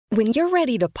When you're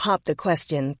ready to pop the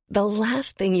question, the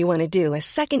last thing you want to do is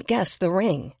second-guess the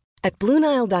ring. At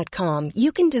BlueNile.com,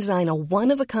 you can design a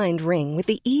one-of-a-kind ring with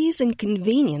the ease and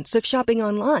convenience of shopping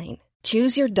online.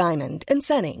 Choose your diamond and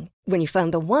setting. When you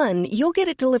find the one, you'll get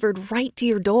it delivered right to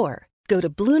your door. Go to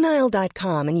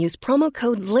BlueNile.com and use promo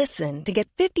code LISTEN to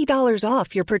get $50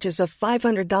 off your purchase of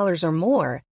 $500 or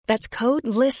more. That's code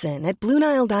LISTEN at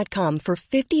BlueNile.com for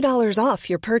 $50 off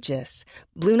your purchase.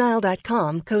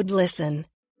 BlueNile.com, code LISTEN.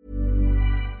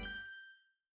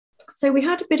 So we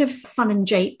had a bit of fun and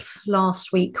japes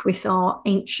last week with our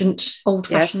ancient,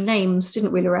 old-fashioned names,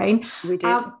 didn't we, Lorraine? We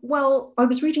did. Well, I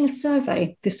was reading a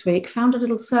survey this week, found a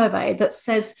little survey that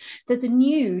says there's a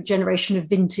new generation of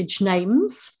vintage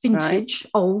names. Vintage,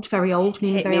 right. Old, very old,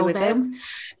 meaning very old names.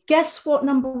 Guess what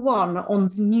number one on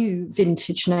the new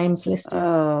vintage names list is?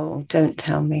 Oh, don't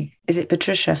tell me. Is it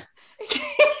Patricia? It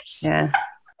is. Yeah.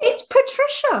 It's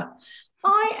Patricia.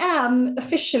 I am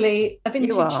officially a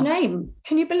vintage name.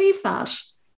 Can you believe that?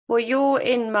 Well, you're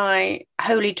in my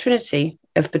holy trinity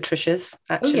of Patricias,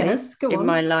 actually. Oh, yes, go on. In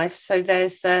my life. So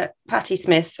there's Patti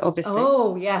Smith, obviously.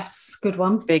 Oh, yes, good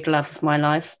one. Big love of my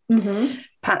life. Mm-hmm.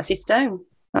 Patsy Stone.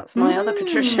 That's my other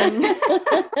Patricia.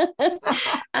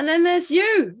 And then there's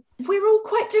you. We're all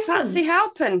quite different. Patsy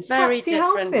Halpin, very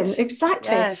different. Halpin,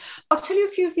 exactly. Yes. I'll tell you a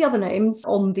few of the other names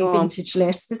on the vintage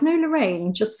list. There's no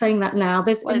Lorraine, just saying that now.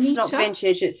 There's Anita. It's not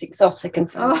vintage, it's exotic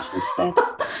and French instead.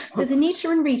 There's Anita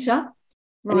and Rita.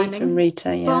 Anita and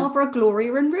Rita, yeah. Barbara,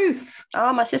 Gloria and Ruth.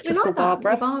 Oh, my sister's called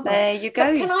Barbara. There you go.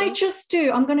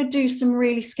 I'm going to do some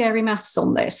really scary maths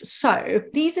on this. So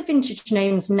these are vintage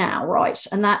names now, right?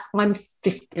 And that I'm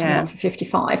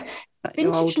 55.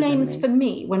 Vintage names for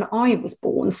me when I was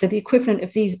born, so the equivalent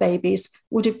of these babies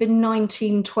would have been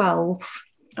 1912.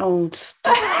 Old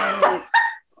stuff.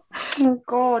 Oh,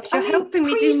 God, you're helping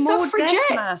me do more death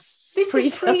maths. This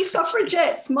is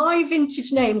pre-suffragettes. My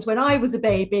vintage names when I was a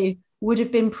baby would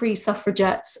have been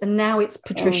pre-suffragettes, and now it's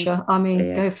Patricia.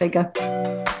 Go figure.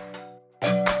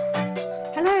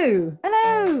 Hello.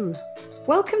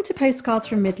 Welcome to Postcards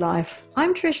from Midlife.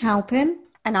 I'm Trish Halpin.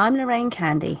 And I'm Lorraine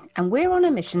Candy, and we're on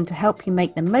a mission to help you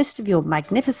make the most of your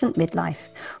magnificent midlife.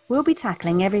 We'll be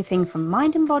tackling everything from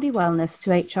mind and body wellness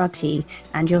to HRT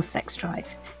and your sex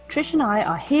drive. Trish and I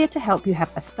are here to help you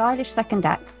have a stylish second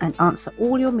act and answer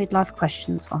all your midlife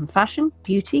questions on fashion,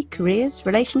 beauty, careers,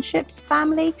 relationships,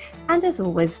 family, and as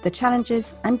always, the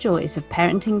challenges and joys of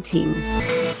parenting teens.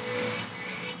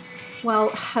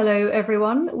 Well, hello,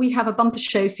 everyone. We have a bumper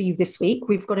show for you this week.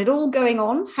 We've got it all going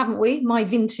on, haven't we? My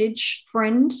vintage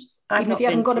friend. Even if you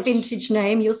haven't got a vintage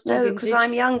name, you're still vintage. No, because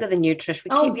I'm younger than you, Trish.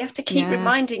 We have to keep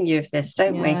reminding you of this,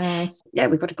 don't we? Yeah,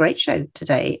 we've got a great show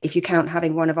today. If you count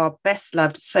having one of our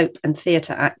best-loved soap and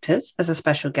theatre actors as a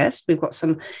special guest, we've got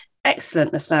some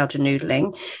excellent nostalgia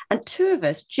noodling, and two of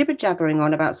us jibber-jabbering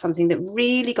on about something that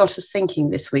really got us thinking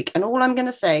this week. And all I'm going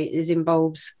to say is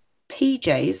involves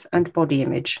PJs and body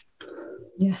image.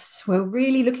 Yes, we're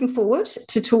really looking forward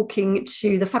to talking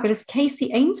to the fabulous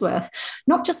Casey Ainsworth,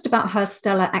 not just about her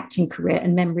stellar acting career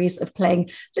and memories of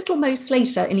playing Little Mo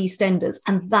Slater in EastEnders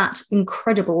and that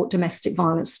incredible domestic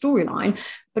violence storyline,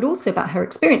 but also about her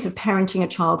experience of parenting a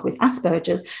child with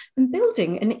Asperger's and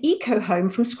building an eco-home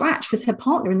from scratch with her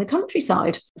partner in the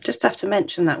countryside. Just have to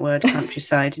mention that word,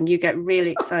 countryside, and you get really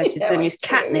excited and use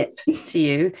catnip to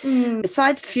you.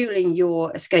 Besides fueling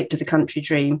your escape to the country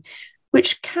dream,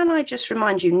 which, can I just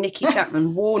remind you, Nikki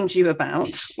Chapman warned you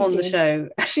about on the show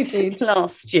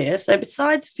last year. So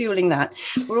besides fueling that,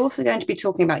 we're also going to be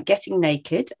talking about getting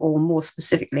naked, or more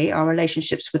specifically, our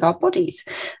relationships with our bodies,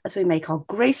 as we make our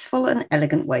graceful and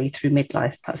elegant way through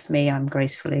midlife. That's me. I'm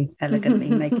gracefully, elegantly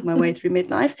making my way through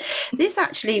midlife. This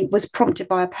actually was prompted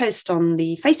by a post on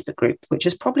the Facebook group, which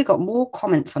has probably got more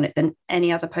comments on it than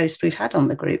any other post we've had on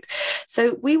the group.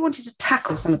 So we wanted to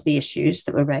tackle some of the issues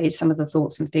that were raised, some of the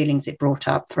thoughts and feelings it brought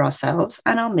up for ourselves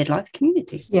and our midlife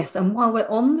community. Yes, and while we're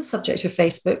on the subject of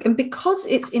Facebook, and because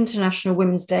it's International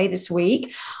Women's Day this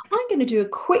week, I'm going to do a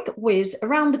quick whiz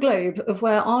around the globe of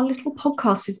where our little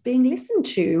podcast is being listened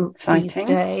to these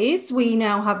days. We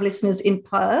now have listeners in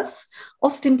Perth,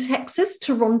 Austin, Texas,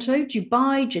 Toronto,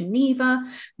 Dubai, Geneva,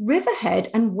 Riverhead,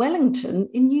 and Wellington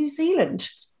in New Zealand.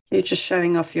 You're just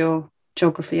showing off your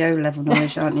geography O-level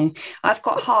knowledge, aren't you? I've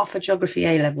got half a geography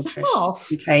A-level, Trish.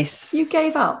 Half? In case. You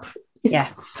gave up? Yeah.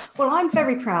 Well, I'm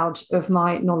very proud of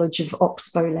my knowledge of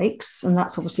Oxbow Lakes, and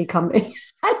that's obviously come in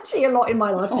handy a lot in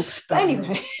my life. Oxbow.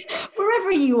 Anyway,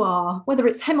 wherever you are, whether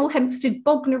it's Hemel Hempstead,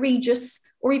 Bognor Regis,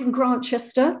 or even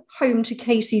Grantchester, home to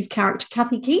Casey's character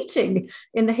Kathy Keating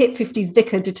in the hit 50s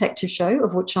Vicar detective show,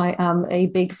 of which I am a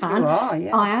big fan. You are,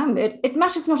 yeah. I am. It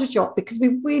matters not a jot, because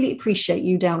we really appreciate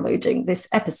you downloading this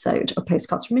episode of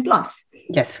Postcards from Midlife.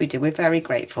 Yes, we do. We're very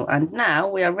grateful. And now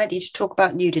we are ready to talk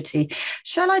about nudity.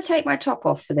 Shall I take my top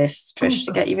off for this, Trish,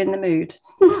 to get you in the mood?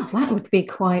 Oh, that would be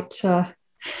quite...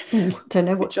 don't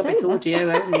know what to say. It's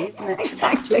audio only, isn't it?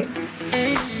 Exactly.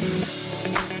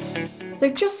 So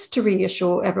just to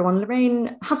reassure everyone,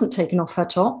 Lorraine hasn't taken off her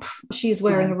top. She is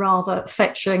wearing a rather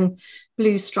fetching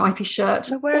blue stripy shirt.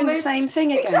 We're wearing the same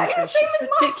thing again. Exactly the same as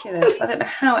ridiculous. I don't know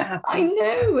how it happens. I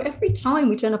know. Every time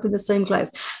we turn up in the same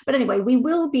clothes. But anyway, we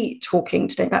will be talking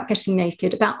today about getting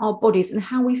naked, about our bodies and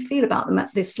how we feel about them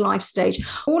at this life stage,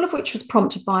 all of which was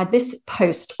prompted by this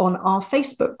post on our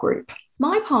Facebook group.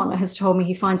 My partner has told me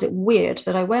he finds it weird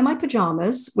that I wear my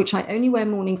pajamas, which I only wear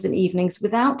mornings and evenings,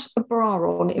 without a bra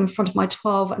on in front of my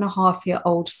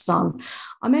 12-and-a-half-year-old son.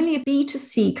 I'm only a B to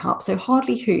C cup, so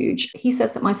hardly huge. He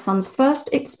says that my son's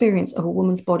first experience of a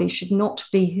woman's body should not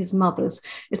be his mother's,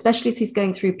 especially as he's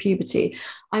going through puberty.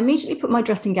 I immediately put my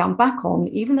dressing gown back on,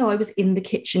 even though I was in the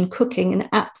kitchen cooking and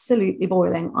absolutely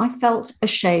boiling. I felt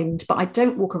ashamed, but I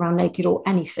don't walk around naked or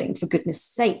anything, for goodness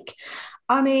sake.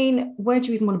 I mean, where do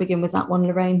you even want to begin with that one,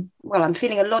 Lorraine? Well, I'm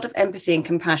feeling a lot of empathy and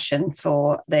compassion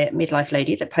for the midlife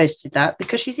lady that posted that,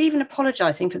 because she's even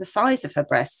apologising for the size of her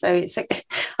breasts. So it's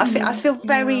I feel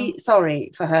very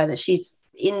sorry for her that she's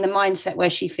in the mindset where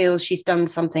she feels she's done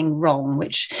something wrong,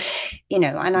 which, you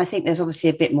know, and I think there's obviously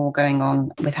a bit more going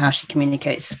on with how she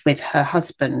communicates with her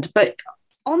husband. But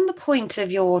on the point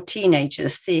of your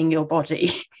teenagers seeing your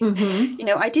body, you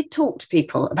know, I did talk to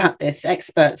people about this,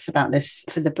 experts about this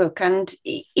for the book, and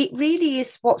it really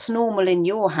is what's normal in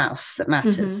your house that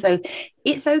matters. So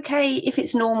it's okay if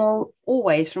it's normal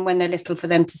always from when they're little for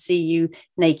them to see you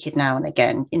naked now and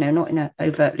again, you know, not in an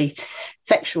overtly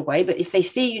sexual way, but if they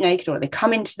see you naked or they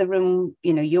come into the room,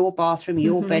 you know, your bathroom,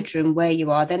 your bedroom, where you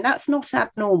are, then that's not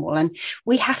abnormal. And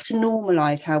we have to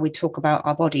normalize how we talk about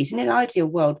our bodies. In an ideal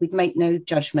world, we'd make no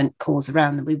judgment calls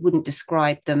around them. We wouldn't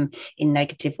describe them in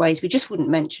negative ways. We just wouldn't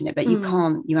mention it, but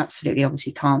you absolutely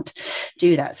obviously can't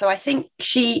do that. So I think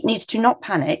she needs to not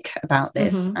panic about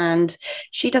this, and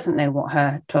she doesn't know what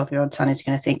her 12-year-old son is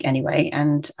going to think anyway.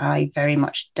 And I very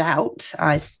much doubt,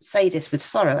 I say this with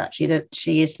sorrow actually, that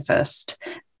she is the first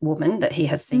woman that he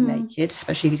has seen naked,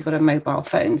 especially if he's got a mobile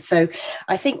phone. So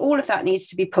I think all of that needs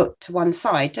to be put to one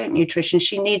side, don't you, Trish? And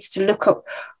she needs to look up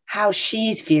how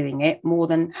she's viewing it more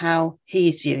than how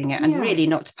he's viewing it, and really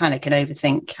not to panic and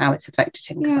overthink how it's affected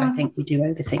him, because I think we do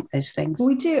overthink those things.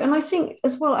 We do. And I think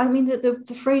as well, I mean, the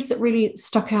phrase that really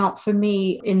stuck out for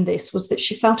me in this was that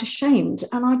she felt ashamed.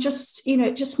 And I just, you know,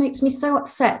 it just makes me so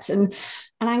upset and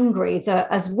angry that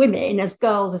as women, as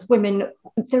girls, as women,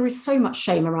 there is so much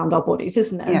shame around our bodies,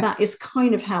 isn't there? And that is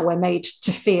kind of how we're made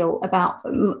to feel about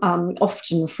them,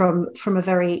 often from a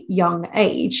very young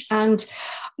age. And,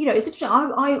 you know, it's interesting.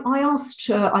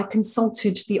 I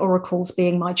consulted the oracles,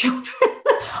 being my children,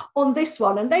 on this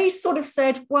one, and they sort of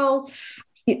said, well,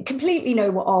 you completely know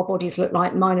what our bodies look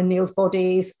like, mine and Neil's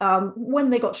bodies,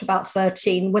 when they got to about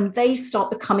 13, when they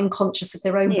start becoming conscious of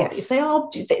their own bodies.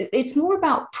 It's more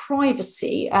about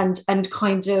privacy and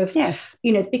kind of,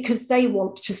 you know, because they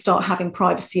want to start having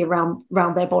privacy around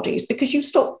their bodies, because you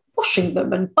stop washing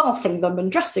them and bathing them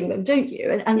and dressing them, don't you?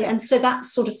 And so that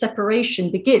sort of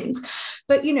separation begins.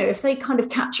 But, you know, if they kind of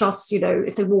catch us, you know,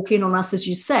 if they walk in on us, as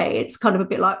you say, it's kind of a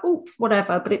bit like, oops,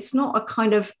 whatever. But it's not a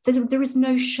kind of, there is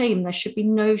no shame. There should be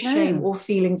no shame or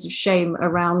feelings of shame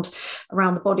around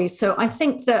the body. So I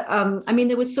think that, I mean,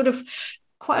 there was sort of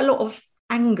quite a lot of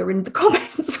anger in the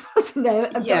comments, wasn't there,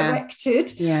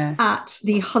 directed at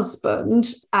the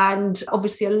husband, and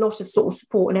obviously a lot of sort of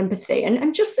support and empathy,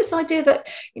 and just this idea that,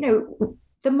 you know,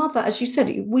 the mother, as you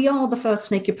said, we are the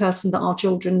first naked person that our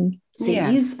children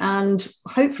sees, and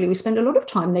hopefully we spend a lot of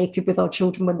time naked with our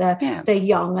children when they're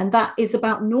young, and that is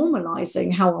about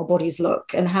normalizing how our bodies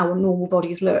look and how normal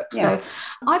bodies look. So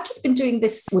I've just been doing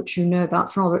this, which you know about,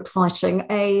 it's rather exciting,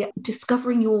 a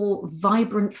Discovering Your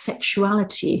Vibrant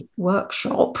Sexuality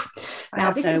workshop. Now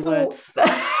this is all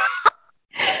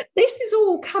this is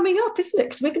all coming up, isn't it?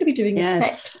 Because we're going to be doing a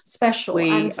sex special.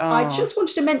 I just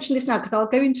wanted to mention this now, because I'll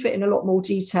go into it in a lot more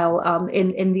detail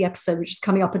in the episode, which is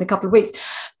coming up in a couple of weeks.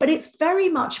 But it's very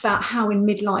much about how in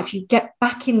midlife you get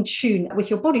back in tune with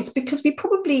your bodies, because we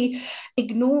probably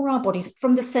ignore our bodies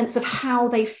from the sense of how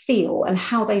they feel and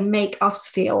how they make us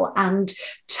feel, and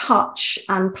touch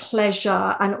and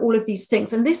pleasure and all of these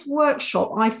things. And this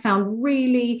workshop I found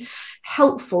really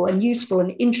helpful and useful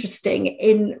and interesting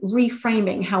in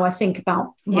reframing how I think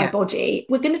about my body.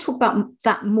 We're going to talk about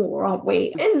that more, aren't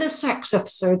we, in the sex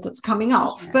episode that's coming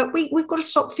up? But we've got to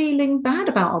stop feeling bad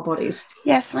about our bodies.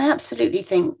 Yes, I absolutely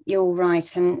think you're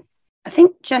right. And I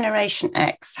think Generation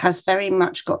X has very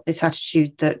much got this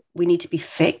attitude that we need to be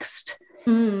fixed,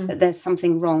 that there's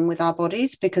something wrong with our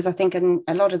bodies, because I think in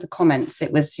a lot of the comments,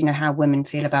 it was, how women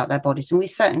feel about their bodies. And we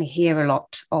certainly hear a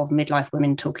lot of midlife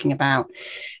women talking about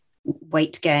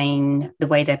weight gain, the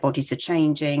way their bodies are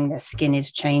changing, their skin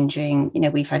is changing.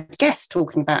 We've had guests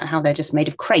talking about how they're just made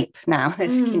of crepe now.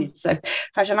 Their skin is so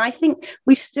fragile. And I think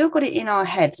we've still got it in our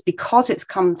heads, because it's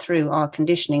come through our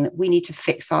conditioning, that we need to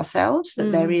fix ourselves,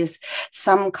 that there is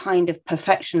some kind of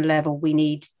perfection level we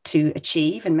need to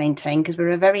achieve and maintain, because we're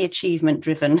a very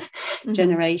achievement-driven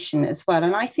generation as well.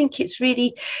 And I think it's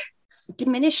really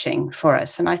diminishing for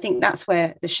us, and I think that's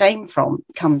where the shame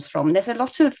comes from. There's a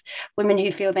lot of women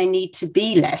who feel they need to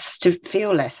be less to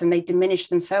feel less, and they diminish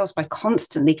themselves by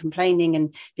constantly complaining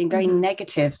and being very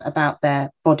negative about their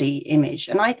body image.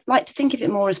 And I like to think of it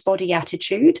more as body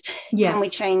attitude. Can we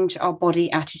change our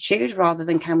body attitude rather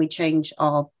than can we change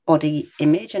our body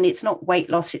image? And it's not weight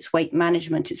loss, it's weight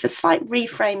management. It's a slight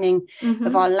reframing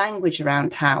of our language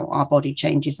around how our body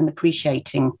changes and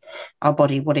appreciating our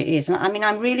body, what it is. And I mean,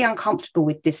 I'm really uncomfortable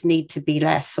with this need to be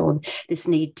less, or this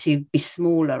need to be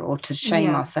smaller, or to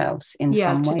shame ourselves in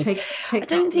some ways. I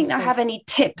don't think I have any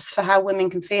tips for how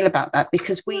women can feel about that,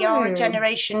 because we are a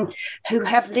generation who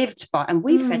have lived by, and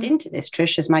we fed into this,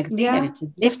 Trish, as magazine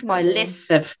editors, lived by lists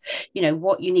of,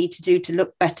 what you need to do to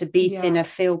look better, be thinner,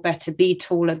 feel better, be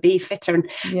taller, be fitter. And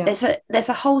there's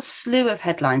a whole slew of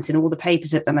headlines in all the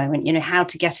papers at the moment, how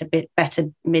to get a bit better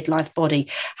midlife body,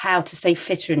 how to stay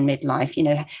fitter in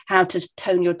midlife, how to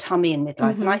tone your tummy in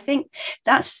midlife. And I think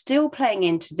that's still playing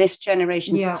into this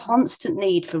generation's constant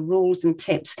need for rules and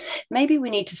tips. Maybe we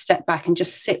need to step back and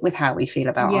just sit with how we feel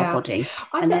about our body.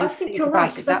 I think you're right,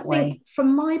 because I think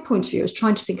from my point of view, I was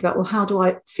trying to think about, well, how do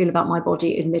I feel about my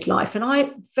body in midlife? And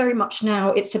I very much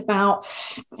now, it's about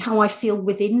how I feel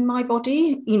within my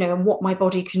body, and what my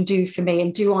body can do for me.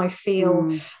 And do I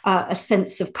feel a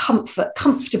sense of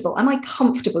comfortable? Am I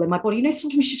comfortable in my body?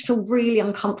 Sometimes you just feel really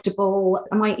uncomfortable.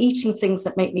 Am I eating things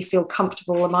that make me feel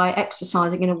comfortable? Am I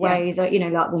exercising in a way that,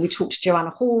 like when we talked to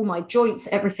Joanna Hall, my joints,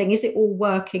 everything, is it all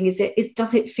working? Does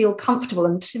it feel comfortable?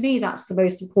 And to me, that's the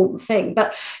most important thing.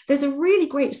 But there's a really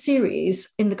great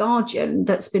series in The Guardian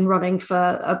that's been running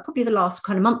for probably the last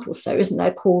kind of month or so, isn't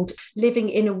there, called Living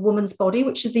in a Woman's Body,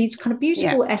 which are these kind of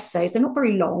beautiful essays. They're not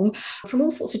very long, from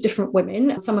all sorts of different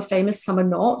women. Some are famous, some are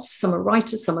not, some are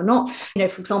writers, some are not.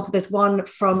 For example, there's one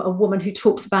from a woman who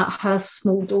talks about her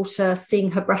small daughter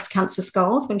seeing her breast cancer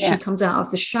scars when she comes out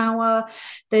of the shower.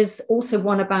 There's also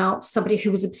one about somebody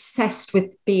who was obsessed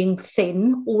with being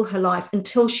thin all her life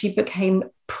until she became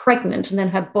pregnant, and then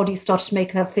her body started to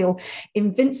make her feel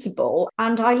invincible.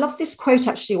 And I love this quote,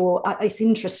 actually, or it's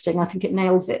interesting, I think it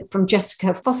nails it, from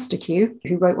Jessica Fostekew,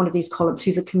 who wrote one of these columns,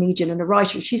 who's a comedian and a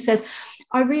writer. She says,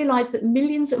 I realised that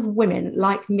millions of women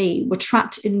like me were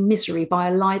trapped in misery by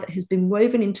a lie that has been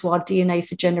woven into our DNA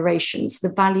for generations,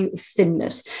 the value of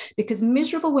thinness, because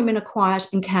miserable women are quiet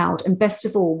and cowed, and best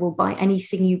of all, will buy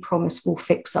anything you promise will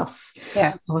fix us.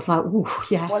 I was like, ooh,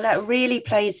 yes. Well, that really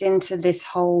plays into this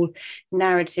whole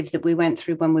narrative that we went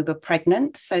through when we were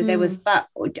pregnant. So there was that,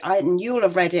 and you'll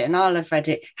have read it and I'll have read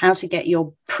it, how to get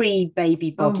your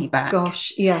pre-baby body back.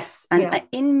 Gosh, yes. And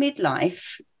in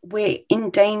midlife, we're in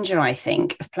danger, I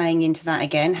think, of playing into that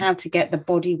again, how to get the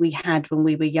body we had when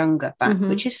we were younger back,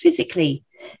 which is physically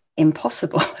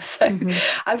impossible. So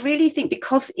I really think,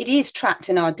 because it is trapped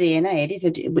in our DNA,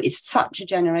 it's such a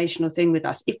generational thing with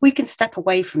us. If we can step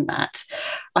away from that,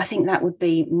 I think that would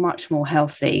be much more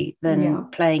healthy than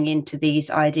playing into these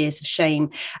ideas of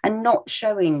shame and not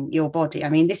showing your body. I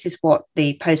mean, this is what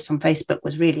the post on Facebook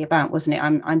was really about, wasn't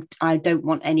it? I don't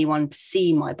want anyone to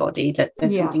see my body, that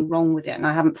there's something wrong with it, and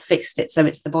I haven't fixed it. So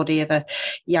it's the body of a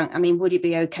young, I mean, would it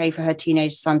be okay for her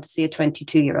teenage son to see a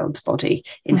 22-year-old's body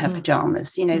in her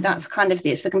pajamas? that's kind of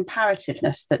it's the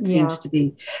comparativeness that seems to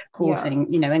be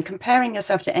causing, and comparing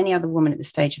yourself to any other woman at this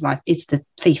stage of life, it's the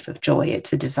thief of joy.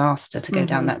 It's a disaster to go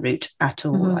down that route at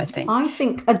all, I think. I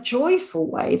think a joyful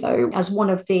way, though, as one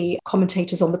of the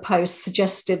commentators on the post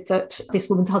suggested that this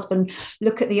woman's husband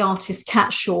look at the artist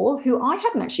Cat Shaw, who I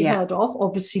hadn't actually heard of,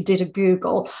 obviously did a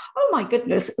Google. Oh my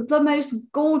goodness, the most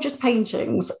gorgeous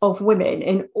paintings of women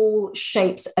in all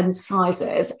shapes and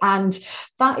sizes. And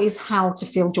that is how to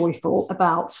feel joyful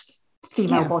about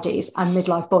female bodies and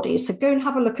midlife bodies. So go and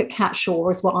have a look at Cat Shaw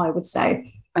is what I would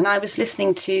say. And I was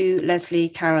listening to Leslie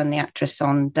Caron, the actress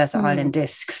on Desert Island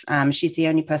Discs. She's the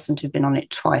only person to have been on it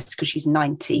twice because she's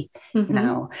 90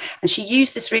 now. And she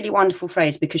used this really wonderful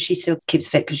phrase because she still keeps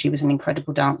fit because she was an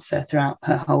incredible dancer throughout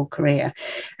her whole career.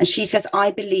 And she says,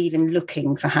 I believe in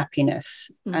looking for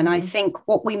happiness. And I think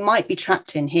what we might be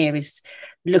trapped in here is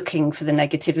looking for the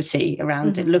negativity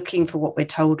around it, looking for what we're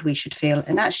told we should feel.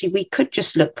 And actually, we could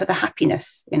just look for the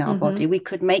happiness in our body. We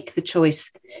could make the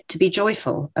choice to be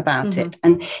joyful about it.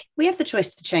 And we have the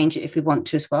choice to change it if we want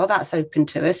to as well. That's open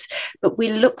to us. But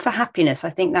we look for happiness. I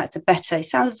think that's a better, it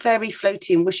sounds very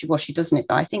floaty and wishy-washy, doesn't it?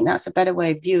 But I think that's a better way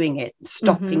of viewing it,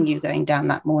 stopping you going down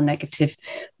that more negative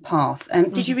path.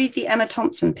 Did you read the Emma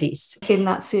Thompson piece? In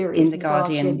that series. In The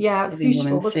Guardian. Yeah, it's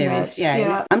beautiful, wasn't series. it?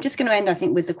 Yeah. I'm just going to end, I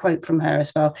think, with the quote from her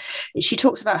as well. She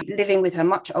talks about living with her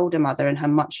much older mother and her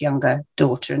much younger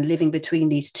daughter and living between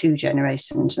these two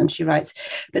generations. And she writes,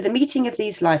 but the meeting of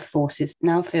these life forces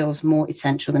now feels more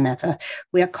essential than ever.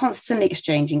 We are constantly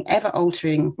exchanging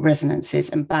ever-altering resonances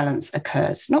and balance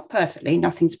occurs. Not perfectly,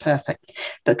 nothing's perfect,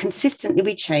 but consistently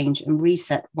we change and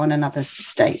reset one another's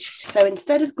state. So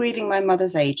instead of grieving my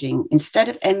mother's aging, instead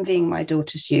of envying my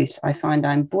daughter's youth, I find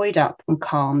I'm buoyed up and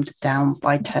calmed down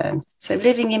by turn. So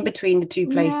living in between the two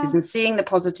places and seeing the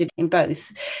positive in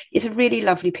both is a really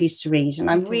lovely piece to read. And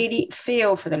I really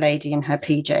feel for the lady in her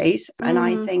PJs. And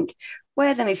I think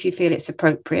wear them if you feel it's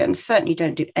appropriate, and certainly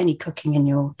don't do any cooking in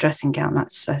your dressing gown.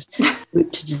 That's a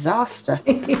route to disaster.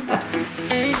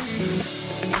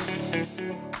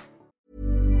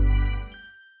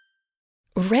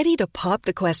 Ready to pop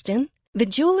the question? The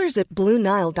jewelers at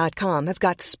BlueNile.com have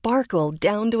got sparkle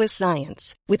down to a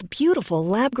science with beautiful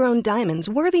lab-grown diamonds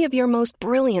worthy of your most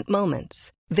brilliant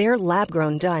moments. Their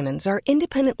lab-grown diamonds are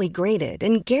independently graded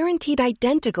and guaranteed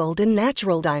identical to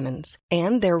natural diamonds,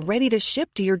 and they're ready to ship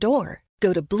to your door.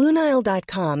 Go to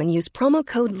BlueNile.com and use promo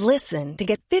code LISTEN to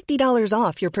get $50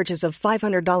 off your purchase of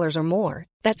 $500 or more.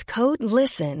 That's code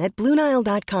LISTEN at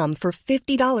BlueNile.com for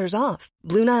 $50 off.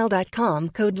 BlueNile.com,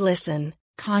 code LISTEN.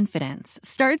 Confidence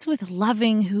starts with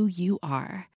loving who you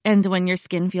are. And when your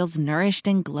skin feels nourished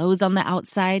and glows on the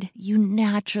outside, you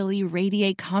naturally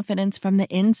radiate confidence from the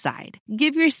inside.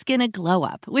 Give your skin a glow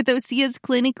up with Osea's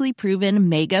clinically proven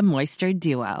Mega Moisture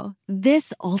Duo.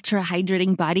 This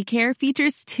ultra-hydrating body care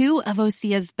features two of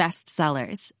Osea's best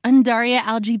sellers, Undaria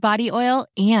Algae Body Oil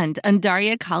and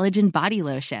Undaria Collagen Body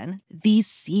Lotion. These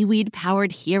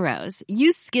seaweed-powered heroes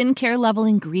use skincare-level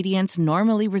ingredients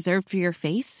normally reserved for your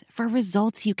face for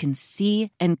results you can see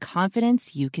and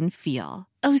confidence you can feel.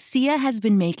 Osea has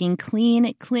been making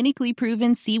clean, clinically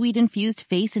proven seaweed-infused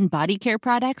face and body care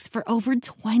products for over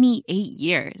 28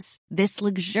 years. This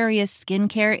luxurious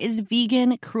skincare is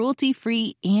vegan,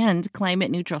 cruelty-free, and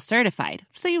climate-neutral certified,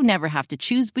 so you never have to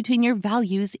choose between your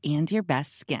values and your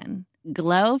best skin.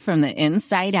 Glow from the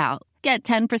inside out. Get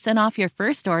 10% off your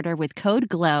first order with code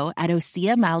GLOW at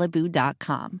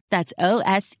OseaMalibu.com. That's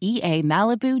OSEA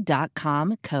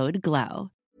Malibu.com, code GLOW.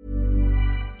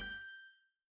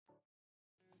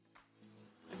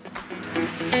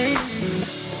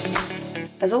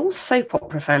 As all soap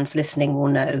opera fans listening will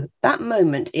know, that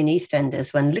moment in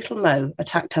EastEnders when little Mo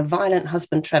attacked her violent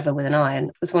husband Trevor with an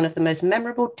iron was one of the most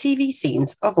memorable TV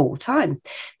scenes of all time.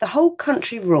 The whole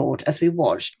country roared as we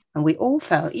watched, and we all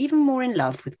fell even more in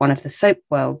love with one of the soap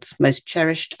world's most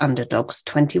cherished underdogs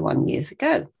 21 years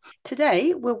ago.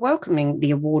 Today, we're welcoming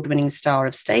the award-winning star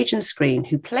of stage and screen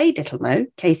who played Little Mo,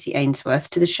 Casey Ainsworth,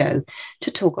 to the show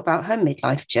to talk about her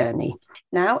midlife journey.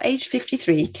 Now, aged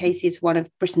 53, Casey is one of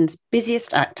Britain's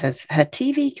busiest actors. Her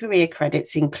TV career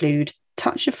credits include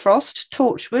Touch of Frost,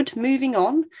 Torchwood, Moving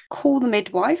On, Call the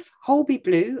Midwife, Holby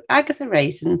Blue, Agatha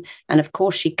Raisin, and of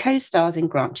course she co-stars in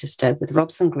Grantchester with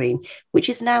Robson Green, which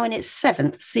is now in its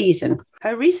 7th season.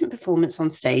 Her recent performance on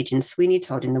stage in Sweeney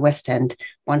Todd in the West End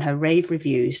won her rave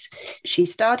reviews. She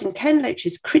starred in Ken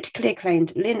Loach's critically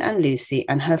acclaimed Lynn and Lucy,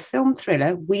 and her film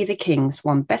thriller We the Kings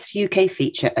won Best UK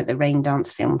Feature at the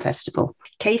Raindance Film Festival.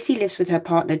 Casey lives with her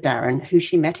partner Darren, who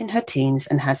she met in her teens,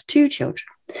 and has 2 children.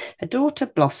 A daughter,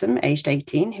 Blossom, aged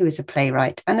 18, who is a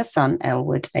playwright, and a son,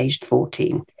 Elwood, aged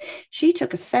 14. She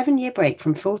took a 7-year break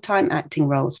from full-time acting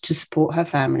roles to support her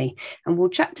family, and we'll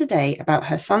chat today about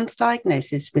her son's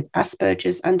diagnosis with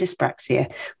Asperger's and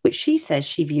dyspraxia, which she says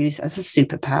she views as a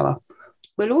superpower.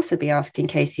 We'll also be asking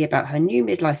Casey about her new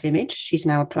midlife image. She's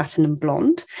now a platinum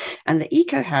blonde, and the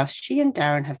eco house she and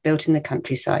Darren have built in the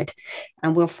countryside.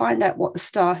 And we'll find out what the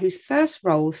star whose first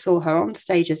role saw her on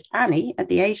stage as Annie at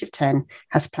the age of 10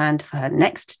 has planned for her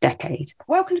next decade.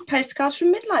 Welcome to Postcards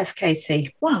from Midlife,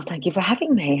 Casey. Well, thank you for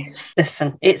having me.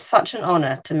 Listen, it's such an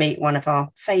honour to meet one of our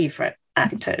favourite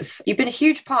actors. You've been a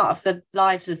huge part of the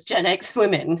lives of Gen X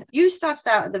women. You started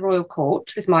out at the Royal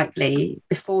Court with Mike Leigh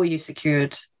before you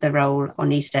secured the role on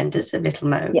EastEnders, at Little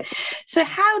Mo. Yep. So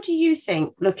how do you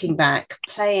think, looking back,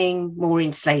 playing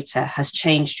Maureen Slater has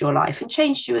changed your life and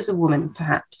changed you as a woman,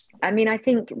 perhaps? I mean, I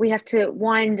think we have to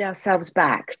wind ourselves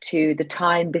back to the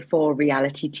time before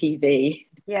reality TV.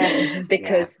 Yes,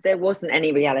 because there wasn't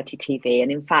any reality TV.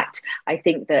 And in fact, I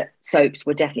think that soaps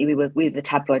were definitely, we were the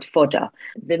tabloid fodder.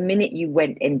 The minute you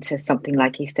went into something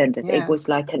like EastEnders, it was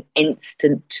like an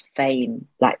instant fame,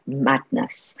 like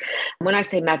madness. And when I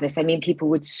say madness, I mean people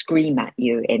would scream at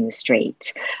you in the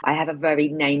street. I have a very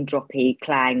name-droppy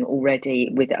clang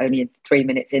already with only 3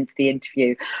 minutes into the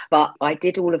interview, but I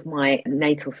did all of my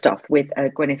natal stuff with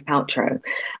Gwyneth Paltrow.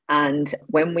 And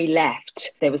when we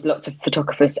left, there was lots of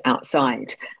photographers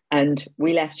outside. And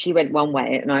we left, she went one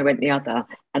way and I went the other,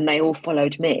 and they all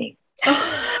followed me.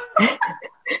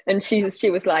 And she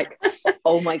was like,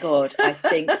 oh my God, I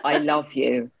think I love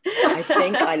you. I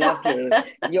think I love you.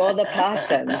 You're the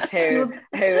person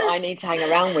who I need to hang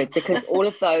around with, because all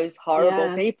of those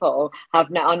horrible people are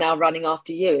now running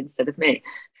after you instead of me.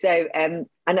 So,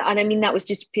 and I mean, that was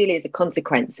just purely as a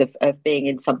consequence of being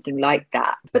in something like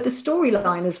that. But the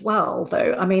storyline as well,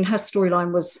 though, I mean, her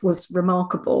storyline was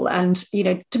remarkable. And, you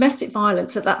know, domestic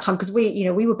violence at that time, because we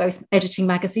were both editing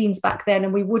magazines back then,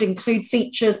 and we would include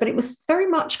features, but it was very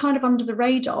much kind of under the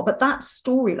radar. But that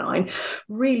storyline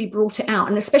really brought it out,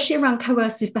 and especially around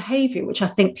coercive behaviour, which I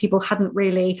think people hadn't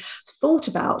really thought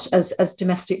about as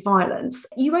domestic violence.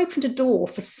 You opened a door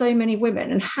for so many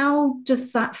women. And how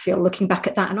does that feel looking back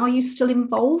at that? And are you still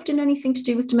involved in anything to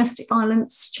do with domestic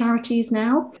violence charities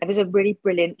now? It was a really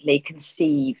brilliantly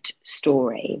conceived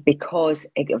story because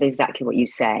of exactly what you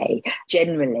say.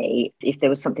 Generally, if there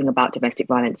was something about domestic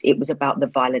violence, it was about the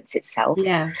violence itself.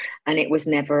 Yeah. And it was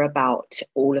never about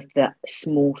all of the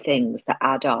small things that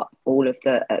add up, all of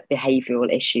the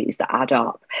behavioural issues that add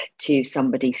up to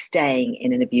somebody staying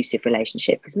in an abusive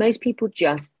relationship, because most people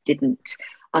just didn't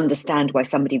understand why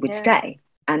somebody would stay.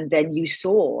 And then you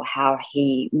saw how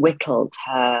he whittled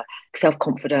her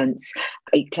self-confidence,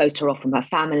 he closed her off from her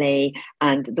family,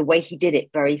 and the way he did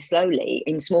it very slowly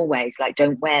in small ways, like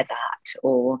don't wear that,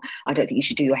 or I don't think you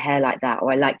should do your hair like that,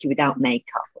 or I like you without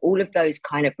makeup, all of those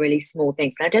kind of really small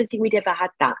things. And I don't think we'd ever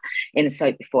had that in a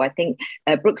soap before. I think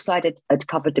Brookside had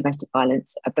covered domestic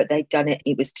violence, but they'd done it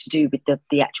was to do with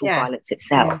the actual violence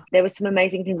itself. There were some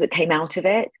amazing things that came out of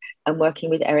it. And working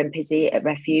with Erin Pizzey at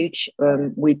Refuge,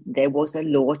 there was a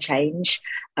law change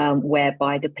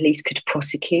whereby the police could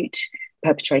prosecute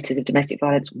perpetrators of domestic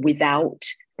violence without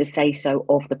the say-so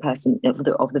of the person, of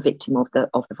the victim of the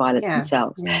violence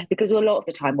themselves. Because a lot of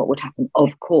the time what would happen,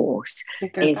 of course,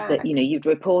 is that, you know, you'd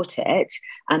report it,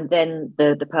 and then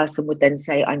the person would then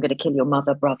say, I'm going to kill your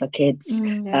mother, brother, kids,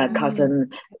 cousin.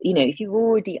 You know, if you were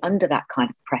already under that kind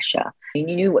of pressure and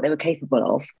you knew what they were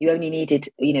capable of, you only needed,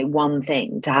 you know, one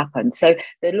thing to happen. So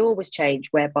the law was changed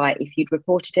whereby if you'd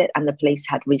reported it and the police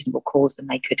had reasonable cause, then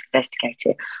they could investigate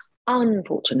it.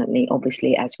 Unfortunately,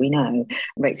 obviously, as we know,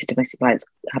 rates of domestic violence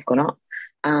have gone up,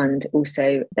 and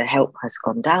also the help has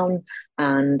gone down,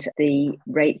 and the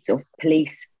rates of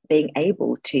police being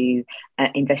able to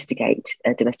investigate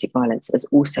domestic violence has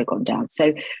also gone down.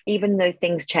 So even though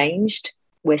things changed,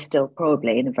 we're still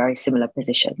probably in a very similar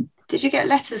position. Did you get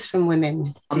letters from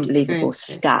women? Unbelievable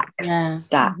stacks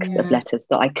of letters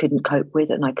that I couldn't cope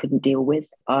with and I couldn't deal with.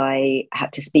 I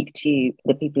had to speak to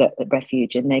the people at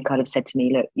Refuge, and they kind of said to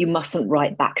me, look, you mustn't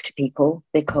write back to people,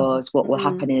 because what will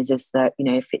happen is that, you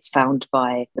know, if it's found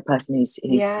by the person who's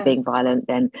being violent,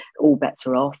 then all bets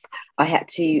are off. I had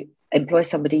to employ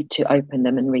somebody to open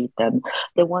them and read them.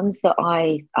 The ones that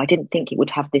I didn't think it would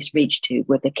have this reach to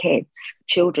were the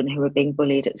children who were being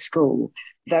bullied at school.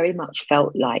 Very much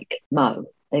felt like Mo.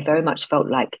 They very much felt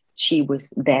like she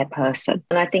was their person.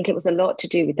 And I think it was a lot to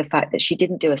do with the fact that she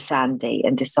didn't do a Sandy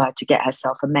and decide to get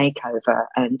herself a makeover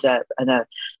and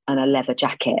a leather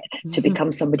jacket to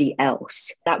become somebody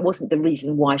else. That wasn't the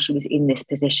reason why she was in this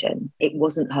position. It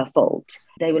wasn't her fault.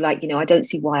 They were like, you know, I don't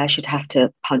see why I should have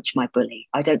to punch my bully.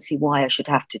 I don't see why I should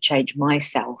have to change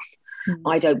myself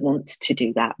I don't want to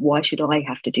do that. Why should I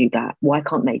have to do that? Why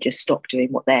can't they just stop doing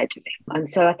what they're doing? And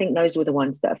so I think those were the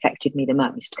ones that affected me the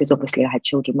most, because obviously I had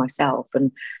children myself.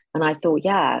 And I thought,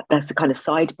 yeah, that's a kind of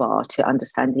sidebar to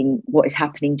understanding what is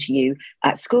happening to you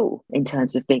at school in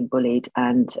terms of being bullied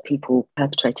and people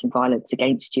perpetrating violence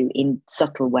against you in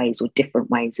subtle ways or different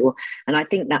ways. And I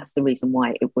think that's the reason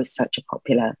why it was such a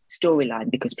popular storyline,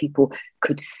 because people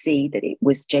could see that it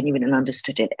was genuine and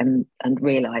understood it and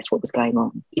realised what was going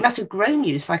on. It must have grown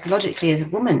you psychologically as a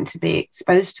woman to be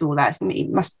exposed to all that. I mean,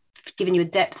 it must have given you a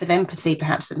depth of empathy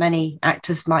perhaps that many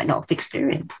actors might not have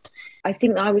experienced. I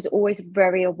think I was always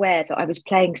very aware that I was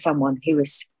playing someone who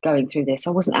was going through this.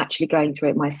 I wasn't actually going through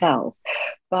it myself.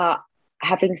 But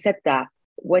having said that,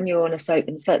 when you're on a soap,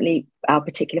 and certainly our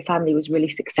particular family was really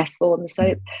successful on the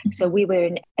soap, so we were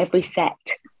in every set,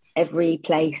 every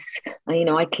place.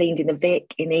 I cleaned in the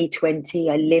Vic, in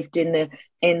E20. I lived in the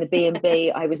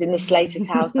B&B. I was in the Slater's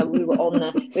house. We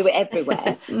were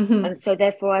everywhere. And so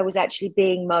therefore I was actually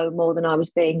being Mo more than I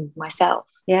was being myself.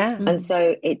 Yeah. And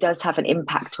so it does have an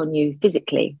impact on you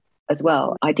physically as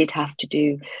well. I did have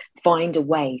to find a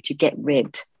way to get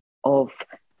rid of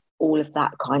all of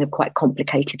that kind of quite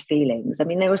complicated feelings. I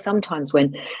mean, there were some times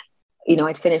when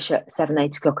I'd finish at 7,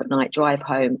 8 o'clock at night, drive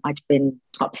home. I'd been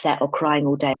upset or crying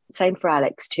all day. Same for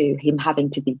Alex too, him having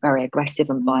to be very aggressive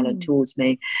and violent towards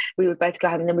me. We would both go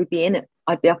home and then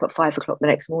I'd be up at 5 o'clock the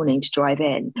next morning to drive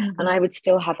in. And I would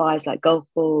still have eyes like golf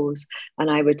balls, and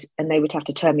they would have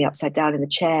to turn me upside down in the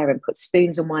chair and put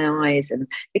spoons on my eyes. And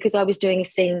because I was doing a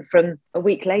scene from a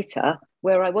week later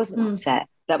where I wasn't upset.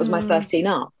 That was my first scene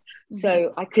up.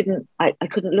 So I couldn't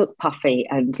look puffy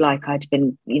and like I'd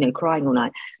been, crying all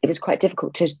night. It was quite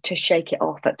difficult to shake it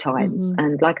off at times.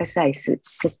 And like I say, so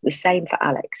it's just the same for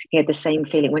Alex. He had the same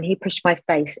feeling when he pushed my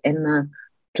face in the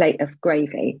plate of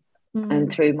gravy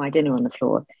and threw my dinner on the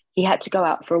floor. He had to go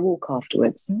out for a walk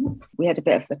afterwards. We had a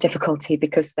bit of a difficulty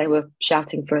because they were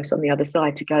shouting for us on the other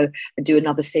side to go and do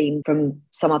another scene from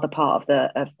some other part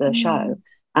of the show.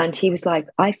 And he was like,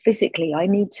 I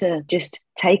need to just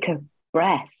take a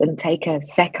breath and take a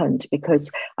second,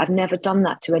 because I've never done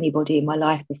that to anybody in my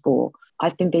life before.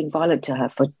 I've been being violent to her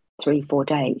for 3-4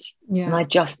 days, and I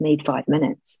just need 5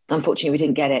 minutes. Unfortunately, we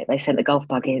didn't get it. They sent the golf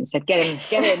buggy and said, get in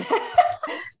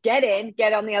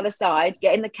get on the other side,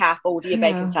 get in the caf, order your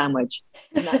bacon sandwich.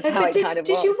 And that's how it kind of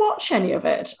Did you watch any of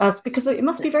it? Because it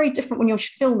must be very different when you're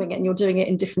filming it and you're doing it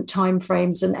in different time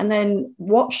frames, and then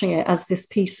watching it as this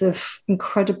piece of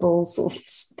incredible sort of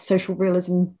social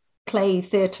realism play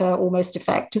theatre almost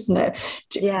effect, isn't it?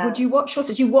 Did you watch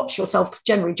yourself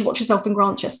generally? Do you watch yourself in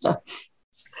Grantchester?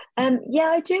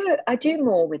 Yeah, I do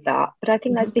more with that, but I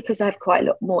think that's because I have quite a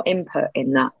lot more input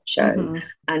in that show.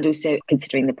 And also,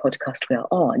 considering the podcast we're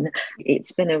on,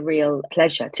 it's been a real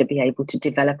pleasure to be able to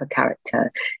develop a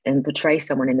character and portray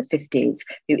someone in the 50s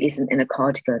who isn't in a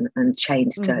cardigan and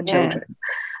chained to her children.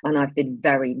 And I've been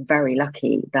very, very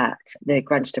lucky that the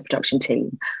Grantchester production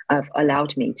team have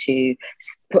allowed me to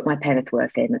put my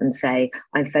Pennyworth in and say,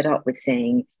 I'm fed up with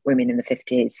seeing women in the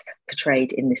 50s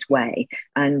portrayed in this way.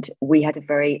 And we had a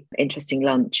very interesting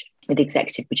lunch with the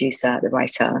executive producer, the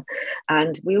writer,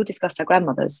 and we all discussed our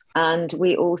grandmothers, and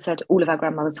we all said all of our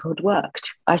grandmothers had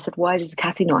worked. I said, why does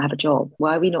Kathy not have a job?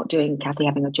 Why are we not doing Kathy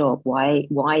having a job? Why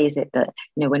is it that,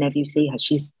 whenever you see her,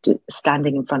 she's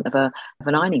standing in front of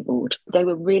an ironing board? They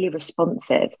were really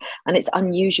responsive, and it's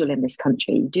unusual in this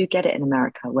country. You do get it in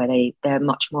America where they're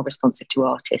much more responsive to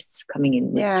artists coming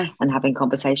in and having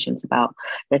conversations about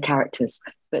their characters,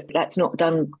 but that's not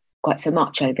done quite so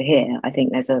much over here. I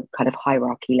think there's a kind of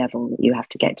hierarchy level that you have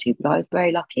to get to, but I was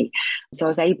very lucky. So I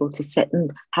was able to sit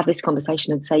and have this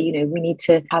conversation and say, we need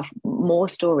to have more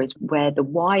stories where the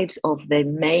wives of the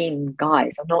main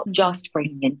guys are not just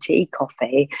bringing in tea,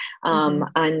 coffee,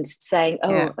 and saying,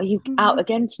 are you out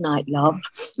again tonight, love?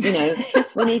 We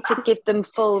need to give them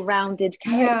full rounded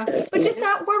characters. But did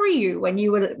that worry you when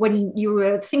you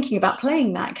were thinking about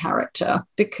playing that character?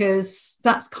 Because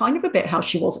that's kind of a bit how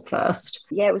she was at first.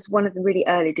 Yeah, it was one of the really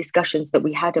early discussions that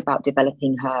we had about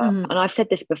developing her. And I've said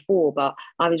this before, but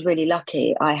I was really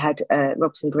lucky. I had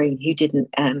Robson Green, who didn't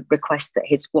request that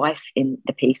his wife in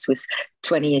the piece was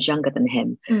 20 years younger than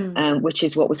him, which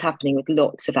is what was happening with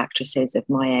lots of actresses of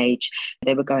my age.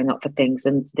 They were going up for things,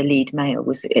 and the lead male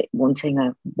was wanting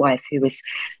a wife who was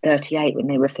 38 when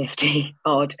they were 50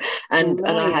 odd. And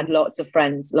I had lots of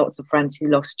friends who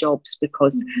lost jobs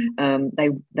because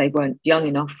they weren't young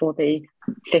enough for the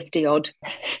 50 odd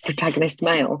protagonist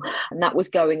male, and that was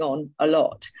going on a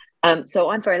lot.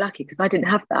 So I'm very lucky because I didn't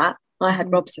have that. I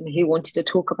had Robson, who wanted to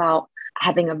talk about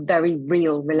having a very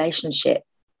real relationship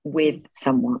with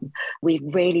someone,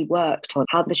 we've really worked on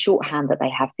how the shorthand that they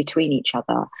have between each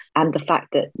other, and the fact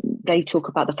that they talk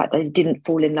about the fact that they didn't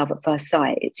fall in love at first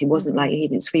sight. It wasn't like he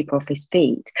didn't sweep off his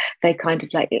feet. They kind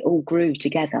of like, it all grew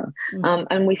together.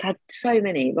 And we've had Robson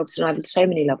and I have had so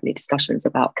many lovely discussions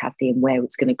about Kathy and where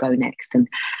it's going to go next.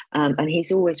 And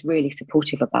he's always really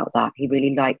supportive about that. He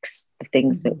really likes the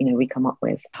things that, we come up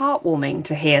with. Heartwarming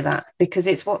to hear that, because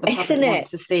it's what the public want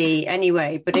to see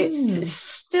anyway, but it's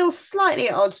still slightly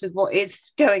at odds with what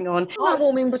is going on.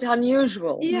 Heartwarming but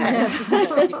unusual. Yes.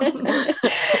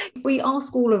 We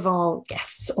ask all of our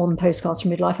guests on Postcards from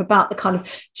Midlife about the kind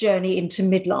of journey into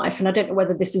midlife. And I don't know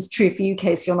whether this is true for you,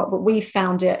 Casey, or not, but we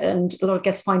found it, and a lot of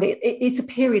guests find it's a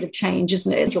period of change,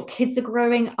 isn't it? Your kids are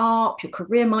growing up, your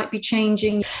career might be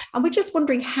changing. And we're just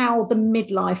wondering how the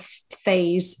midlife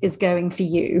phase is going for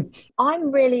you.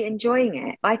 I'm really enjoying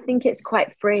it. I think it's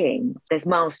quite freeing. There's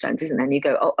milestones, isn't there? And you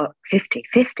go, 50.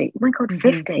 Oh my God,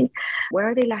 50. Where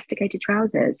are the elasticated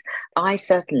trousers? I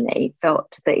certainly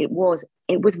felt that it was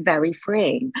very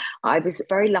freeing. I was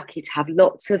very lucky to have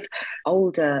lots of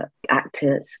older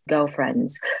actors,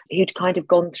 girlfriends, who'd kind of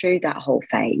gone through that whole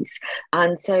phase.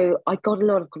 And so I got a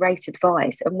lot of great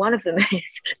advice. And one of them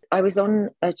is, I was on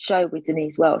a show with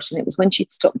Denise Welch, and it was when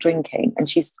she'd stopped drinking. And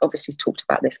she's obviously talked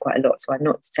about this quite a lot, so I'm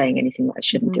not saying anything that I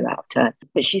shouldn't do out of turn.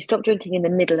 But she stopped drinking in the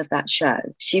middle of that show.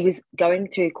 She was going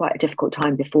through quite a difficult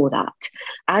time before that.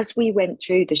 As we went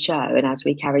through the show and as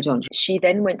we carried on, she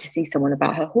then went to see someone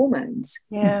about her hormones.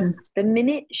 Yeah. The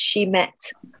minute she met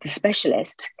the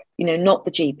specialist, not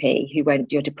the GP who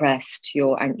went, you're depressed,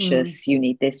 you're anxious, you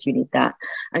need this, you need that,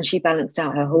 and she balanced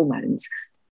out her hormones,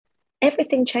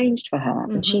 everything changed for her.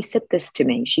 And she said this to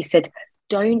me. She said,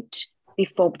 don't be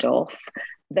fobbed off.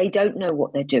 They don't know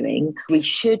what they're doing. We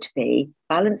should be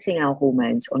balancing our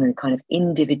hormones on a kind of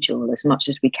individual, as much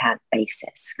as we can,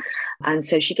 basis. And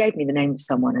so she gave me the name of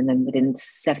someone, and then within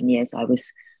 7 years I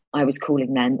was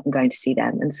calling them and going to see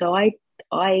them. And so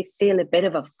I feel a bit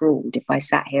of a fraud if I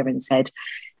sat here and said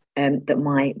that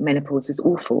my menopause was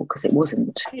awful, because it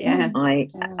wasn't. I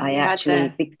actually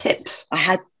had big tips. I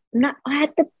had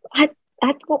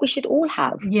what we should all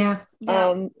have.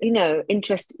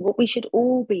 Interest, what we should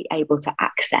all be able to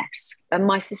access. And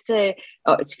my sister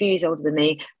is a few years older than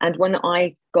me, and when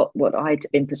I got what I'd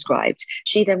been prescribed,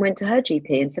 she then went to her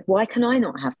GP and said, why can I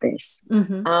not have this?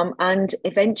 And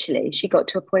eventually she got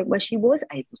to a point where she was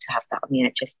able to have that on the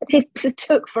NHS, but it just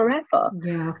took forever.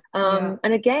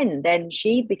 And again, then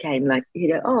she became like,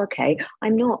 okay,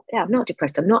 I'm not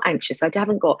depressed, I'm not anxious, I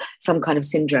haven't got some kind of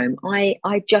syndrome,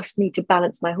 I just need to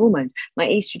balance my hormones, my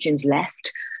estrogen's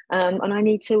left. And I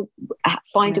need to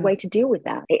find a way to deal with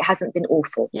that. It hasn't been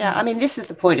awful. Yeah, I mean, this is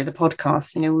the point of the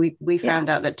podcast. We found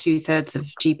out that 2/3 of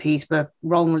GPs were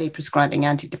wrongly prescribing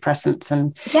antidepressants.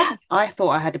 And I thought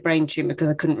I had a brain tumour because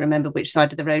I couldn't remember which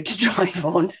side of the road to drive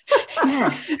on.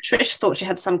 Trish thought she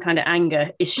had some kind of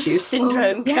anger issue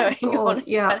syndrome going on.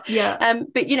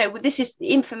 But, this is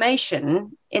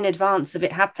information in advance of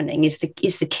it happening is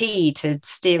the key to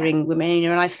steering women.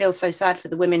 And I feel so sad for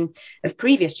the women of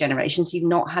previous generations who've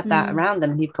not had that around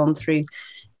them, who've gone through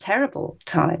terrible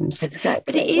times. Exactly.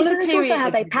 But it is it's also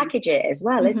how they package it as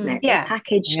well, isn't it?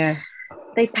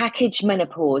 They package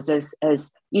menopause as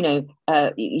you're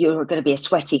going to be a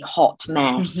sweaty, hot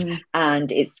mess,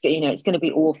 and it's going to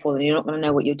be awful, and you're not going to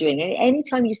know what you're doing. And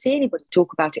anytime you see anybody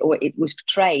talk about it, or it was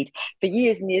portrayed for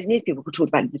years and years and years, people could talk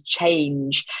about the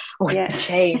change, the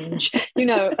change,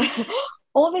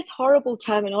 all this horrible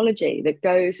terminology that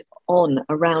goes on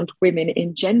around women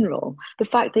in general. The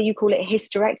fact that you call it a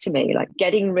hysterectomy, like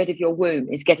getting rid of your womb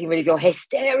is getting rid of your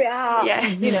hysteria.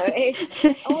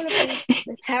 It's all of these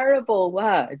terrible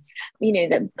words,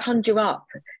 that conjure up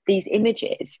these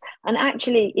images. And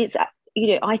actually it's,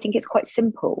 I think it's quite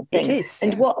simple thing. It is.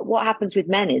 And what happens with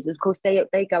men is, of course, they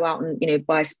go out and,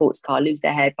 buy a sports car, lose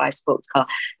their hair, buy a sports car,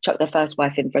 chuck their first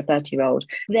wife in for a 30-year-old.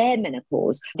 Their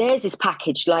menopause, theirs is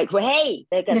packaged like, well, hey,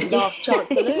 they're getting the last chance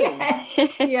saloon.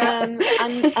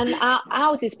 And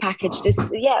ours is packaged as,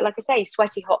 like I say,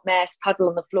 sweaty, hot mess, puddle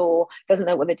on the floor, doesn't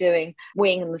know what they're doing,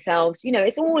 weighing themselves.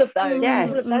 It's all of those,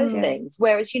 things.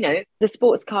 Whereas, the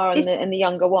sports car and the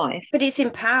younger wife. But it's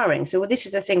empowering. So this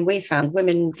is the thing we found,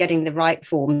 women getting the right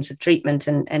forms of treatment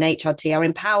and HRT are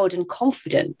empowered and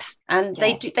confident and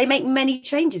they make many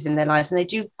changes in their lives, and they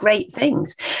do great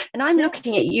things. And I'm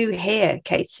looking at you here,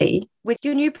 Casey, with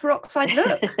your new peroxide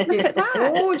look. Look at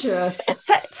that. Gorgeous.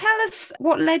 Tell us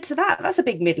what led to that. That's a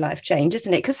big midlife change,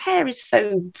 isn't it? Because hair is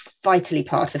so vitally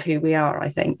part of who we are, I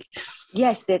think.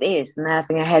 Yes, it is. And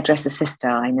having a hairdresser sister,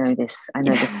 I know this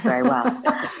very well.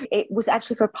 It was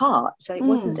actually for a part. So it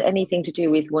wasn't anything to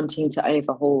do with wanting to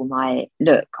overhaul my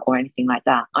look or anything like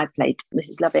that. I played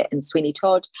Mrs. Lovett and Sweeney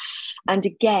Todd. And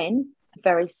again,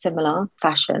 very similar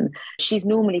fashion. She's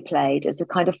normally played as a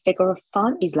kind of figure of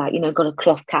fun. She's like, got a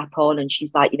cloth cap on, and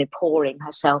she's like, pouring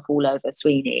herself all over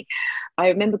Sweeney. I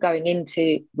remember going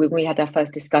into when we had our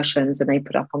first discussions and they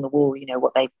put up on the wall,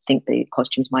 what they think the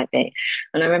costumes might be.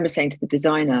 And I remember saying to the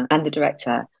designer and the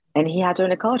director, and he had her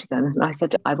in a cardigan. And I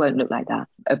said, I won't look like that.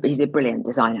 He's a brilliant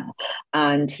designer.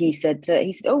 And he said,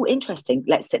 oh, interesting.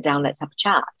 Let's sit down. Let's have a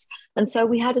chat. And so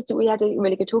we had a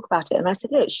really good talk about it. And I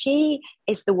said, look, she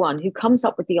is the one who comes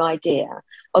up with the idea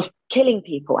of killing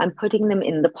people and putting them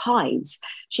in the pies.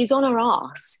 She's on her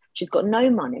ass. She's got no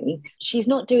money. She's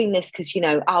not doing this because,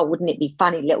 wouldn't it be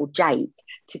funny, little Jake,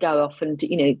 to go off and to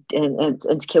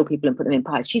kill people and put them in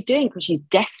pies. She's doing it because she's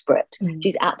desperate.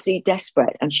 She's absolutely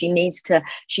desperate, and she needs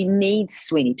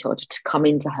Sweeney Todd to come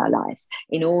into her life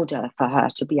in order for her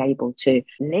to be able to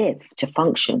live, to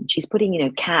function. She's putting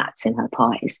cats in her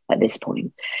pies at this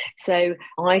point. So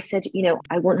I said,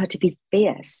 I want her to be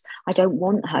fierce. I don't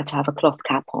want her to have a cloth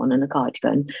cap on and a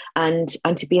cardigan and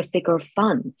to be a figure of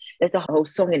fun. There's a whole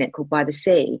song in it called By the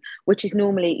Sea, which is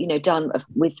normally done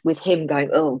with him going,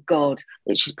 oh God,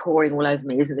 she's pouring all over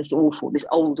me. Isn't this awful? This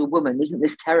older woman, isn't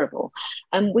this terrible?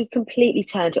 And we completely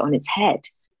turned it on its head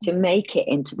to make it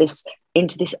into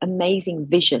this amazing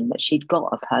vision that she'd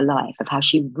got of her life, of how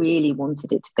she really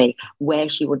wanted it to be, where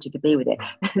she wanted to be with it.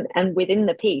 And within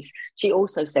the piece, she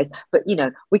also says, but,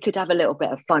 we could have a little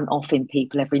bit of fun offing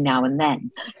people every now and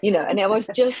then, and it was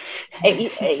just,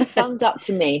 it summed up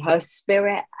to me her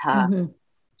spirit,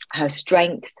 her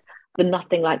strength, the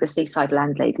nothing like the seaside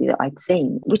landlady that I'd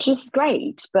seen, which was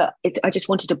great, but I just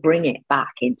wanted to bring it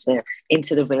back into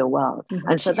the real world.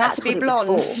 And so that's to be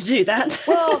blonde to do that.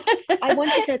 Well, I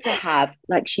wanted her to have,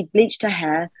 she bleached her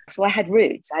hair, so I had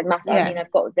roots. I had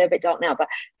they're a bit dark now, but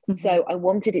so I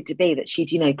wanted it to be that she'd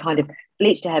kind of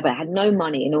bleached her hair, but had no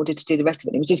money in order to do the rest of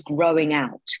it. It was just growing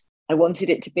out. I wanted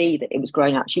it to be that it was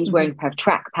growing out. She was wearing a pair of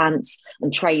track pants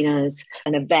and trainers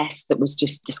and a vest that was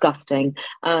just disgusting.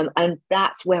 And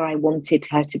that's where I wanted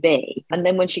her to be. And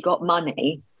then when she got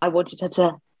money, I wanted her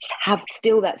to have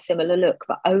still that similar look,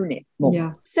 but own it more.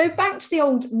 Yeah. So back to the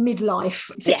old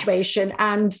midlife situation, yes.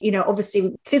 And,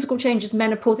 obviously physical changes,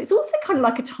 menopause, it's also kind of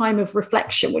like a time of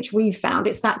reflection, which we've found.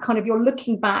 It's that kind of you're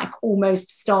looking back,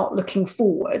 almost start looking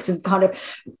forwards and kind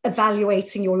of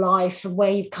evaluating your life and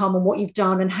where you've come and what you've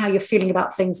done and how you're feeling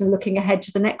about things and looking ahead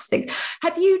to the next things.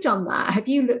 Have you done that? Have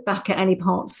you looked back at any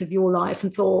parts of your life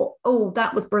and thought, oh,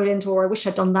 that was brilliant, or I wish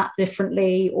I'd done that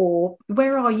differently? Or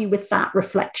where are you with that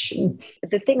reflection?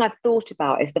 The thing I've thought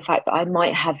about is the fact that I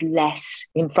might have less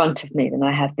in front of me than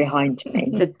I have behind me.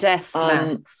 The death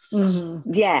maths.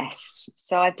 Yes.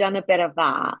 So I've done a bit of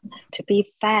that. To be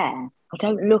fair, I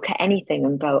don't look at anything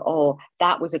and go, oh,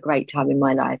 that was a great time in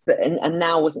my life, but and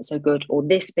now wasn't so good, or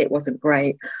this bit wasn't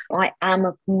great. I am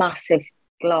a massive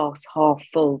glass half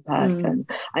full person.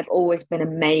 I've always been a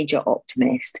major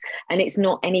optimist, and it's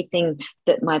not anything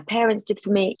that my parents did for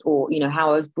me or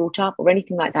how I was brought up or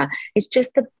anything like that. It's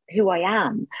just who I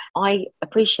am. I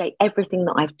appreciate everything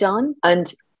that I've done,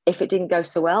 and if it didn't go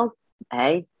so well,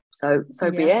 so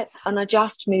be it. And I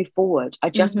just move forward. I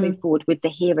just move forward with the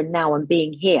here and now and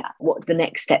being here, what the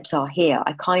next steps are here.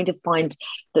 I kind of find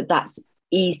that that's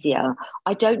easier.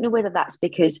 I don't know whether that's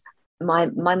because my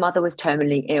mother was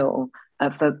terminally ill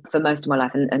for most of my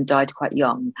life and died quite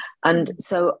young. And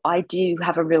so I do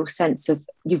have a real sense of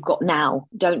you've got now.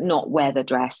 Don't not wear the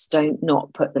dress. Don't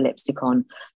not put the lipstick on.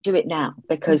 Do it now,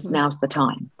 because now's the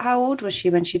time. How old was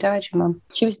she when she died, your mum?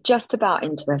 She was just about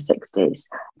into her 60s,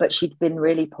 but she'd been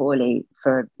really poorly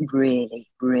for a really,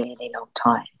 really long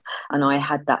time. And I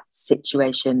had that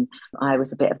situation. I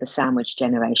was a bit of the sandwich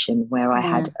generation where I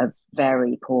had a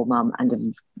very poor mum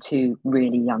and two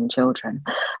really young children.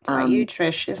 It's like you,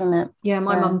 Trish, isn't it? Yeah,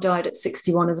 my mum died at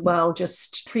 61 as well,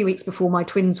 just 3 weeks before my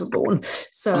twins were born.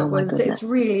 So it's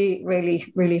really,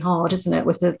 really, really hard, isn't it?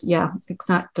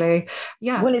 Exactly.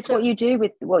 Yeah. Well, it's what you do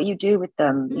with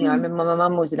them. I remember my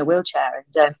mum was in a wheelchair,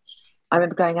 and I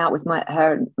remember going out with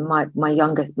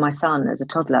my son as a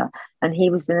toddler, and he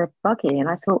was in a buggy, and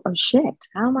I thought, oh shit,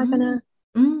 how am I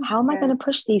gonna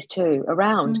push these two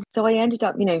around? So I ended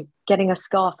up, getting a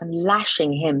scarf and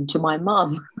lashing him to my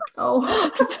mum. Oh,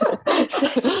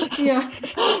 yeah.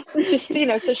 Just,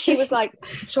 so she was like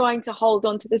trying to hold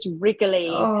on to this wriggly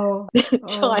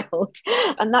child.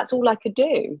 And that's all I could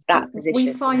do, that position.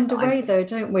 We find a way though,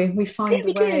 don't we? We find a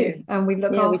way, do. And we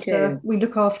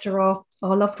look after our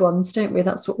loved ones, don't we?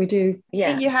 That's what we do. Yeah. I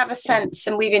think you have a sense,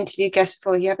 and we've interviewed guests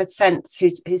before, you have a sense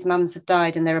whose mums have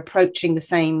died and they're approaching the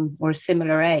same or a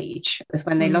similar age as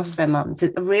when they lost their mums.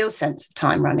 It's a real sense of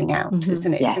time running out,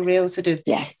 isn't it? Yes. It's a real sort of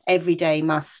everyday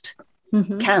must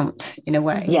count in a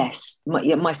way. Yes.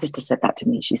 My sister said that to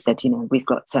me. She said, we've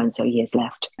got so-and-so years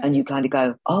left. And you kind of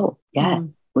go, oh, yeah,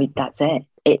 that's it.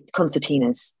 It's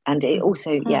concertinas, and it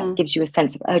also gives you a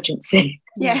sense of urgency.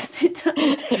 Yes, it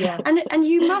does. Yeah. And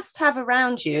you must have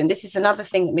around you, and this is another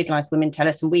thing that midlife women tell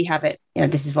us, and we have it,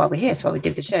 this is why we're here, it's why we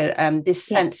did the show, this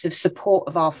sense of support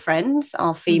of our friends,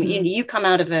 our female. You come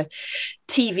out of a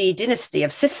TV dynasty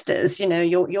of sisters,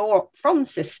 you're from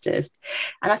sisters,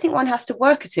 and I think one has to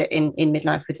work at it in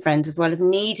midlife with friends as well, of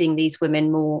needing these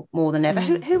women more than ever.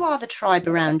 Who are the tribe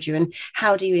around you, and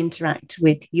how do you interact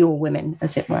with your women,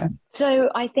 as it were? So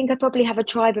I think I probably have a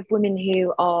tribe of women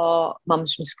who are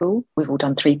mums from school. We've all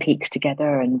done 3 peaks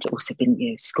together, and also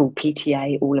been school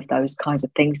PTA, all of those kinds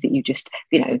of things that you just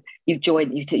you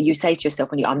join. You say to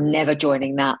yourself, I'm never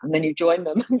joining that, and then you join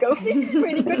them and go, this is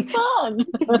really good fun.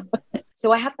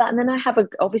 So I have that, and then I have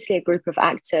obviously a group of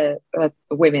actor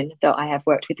women that I have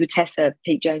worked with Tessa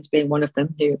Pete Jones being one of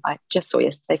them, who I just saw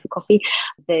yesterday for coffee.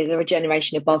 They're a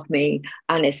generation above me,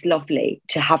 and it's lovely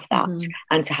to have that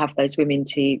and to have those women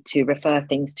to refer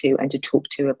things to and to talk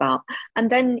to about. And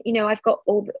then I've got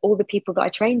all the people that I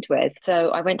trained with.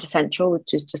 So I went to Central,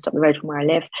 which is just up the road from where I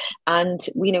live, and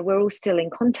we're all still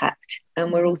in contact,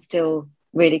 and we're all still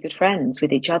really good friends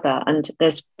with each other. And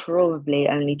there's probably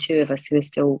only 2 of us who are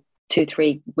still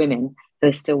 2-3 women who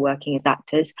are still working as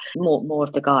actors, more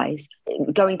of the guys.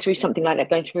 Going through something like that,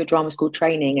 going through a drama school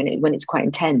training, and when it's quite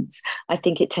intense, I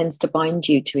think it tends to bind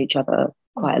you to each other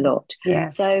quite a lot. Yeah.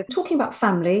 So talking about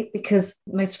family, because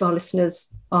most of our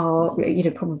listeners are,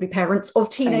 probably parents of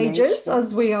teenagers,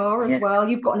 as we are as well.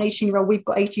 You've got an 18-year-old, we've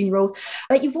got 18-year-olds.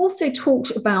 But you've also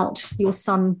talked about your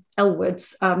son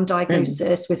Elwood's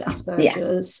diagnosis with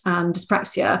Asperger's and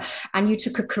dyspraxia, and you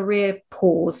took a career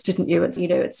pause, didn't you?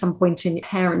 At some point in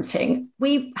parenting.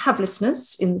 We have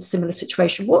listeners in a similar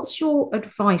situation. What's your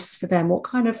advice for them? What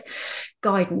kind of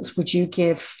guidance would you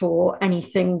give for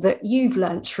anything that you've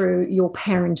learned through your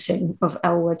parenting of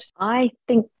Elwood? I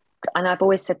think, and I've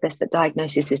always said this, that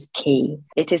diagnosis is key.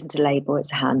 It isn't a label,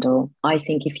 it's a handle. I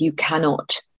think if you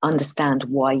cannot understand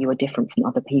why you are different from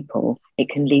other people, it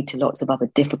can lead to lots of other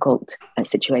difficult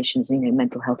situations,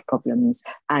 mental health problems,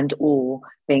 and or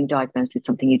being diagnosed with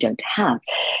something you don't have.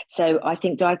 So I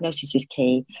think diagnosis is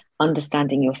key.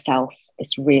 Understanding yourself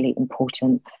is really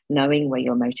important. Knowing where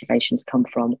your motivations come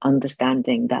from,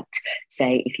 understanding that,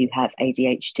 say, if you have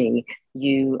ADHD,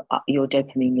 your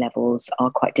dopamine levels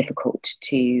are quite difficult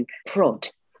to prod.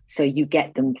 So you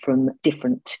get them from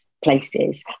different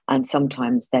places, and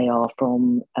sometimes they are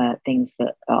from things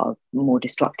that are more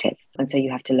destructive, and so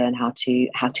you have to learn how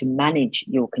to manage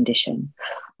your condition.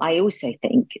 I also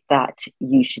think that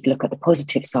you should look at the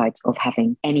positive sides of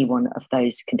having any one of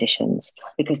those conditions,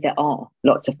 because there are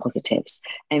lots of positives.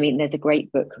 I mean, there's a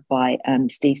great book by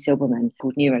Steve Silberman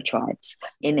called Neurotribes.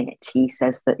 In it, he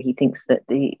says that he thinks that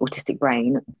the autistic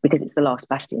brain, because it's the last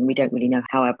bastion, we don't really know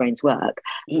how our brains work.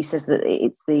 He says that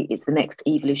it's the next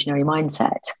evolutionary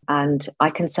mindset. And I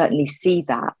can certainly see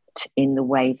that in the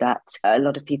way that a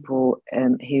lot of people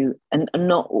who, and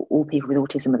not all people with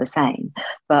autism are the same,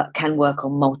 but can work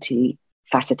on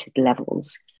multifaceted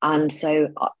levels. And so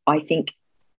I think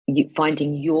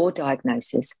finding your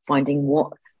diagnosis, finding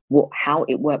how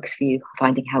it works for you,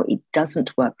 finding how it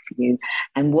doesn't work for you,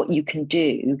 and what you can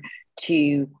do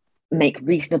to make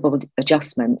reasonable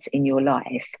adjustments in your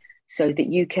life so that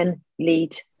you can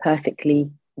lead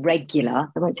perfectly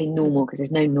regular, I won't say normal because there's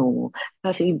no normal,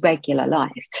 perfectly regular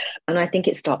life. And I think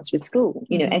it starts with school.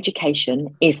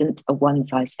 Education isn't a one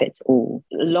size fits all.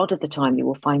 A lot of the time you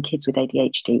will find kids with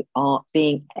ADHD are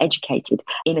being educated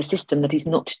in a system that is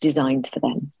not designed for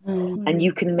them. And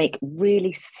you can make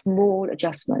really small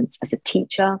adjustments as a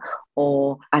teacher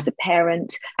or as a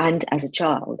parent and as a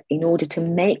child in order to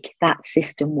make that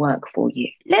system work for you.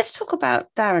 Let's talk about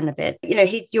Darren a bit.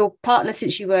 He's your partner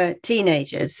since you were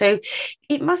teenagers. So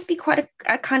it must be quite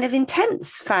a kind of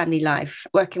intense family life,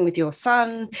 working with your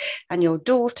son and your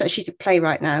daughter. She's a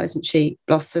playwright now, isn't she,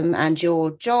 Blossom, and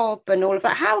your job and all of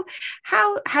that.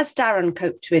 How has Darren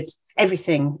coped with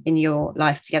everything in your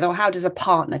life together? Or how does a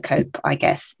partner cope, I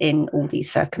guess, in all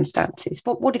these circumstances?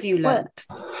 What have you learned?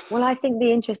 Well, I think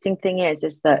the interesting thing is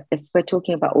that if we're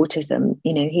talking about autism,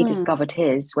 he discovered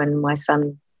his when my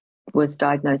son was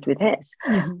diagnosed with his.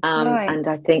 Right. And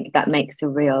I think that makes a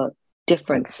real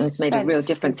difference. And it's made a real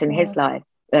difference in his life.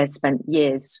 Spent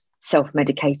years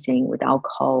self-medicating with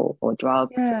alcohol or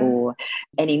drugs or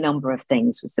any number of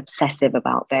things, was obsessive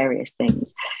about various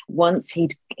things. Once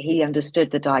he understood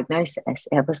the diagnosis,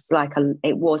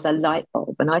 it was a light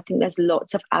bulb. And I think there's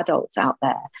lots of adults out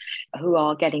there who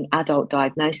are getting adult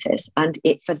diagnosis, and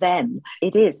for them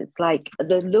it's like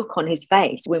the look on his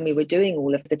face when we were doing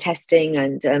all of the testing,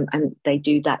 and they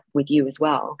do that with you as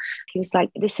well. He was like,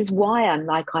 this is why I'm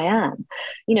like I am.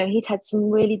 He'd had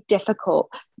some really difficult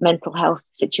mental health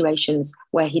situations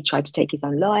where he tried to take his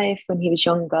own life when he was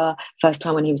younger, first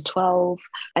time when he was 12.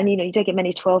 And, you don't get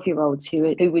many 12-year-olds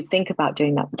who would think about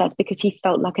doing that. But that's because he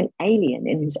felt like an alien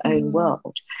in his own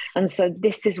world. And so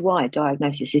this is why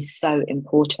diagnosis is so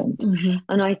important.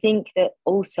 And I think that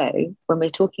also when we're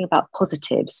talking about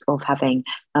positives of having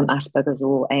Asperger's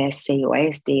or ASC or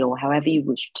ASD or however you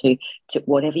wish to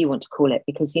whatever you want to call it,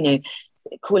 because,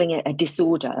 calling it a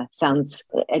disorder sounds,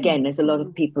 again, there's a lot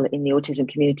of people in the autism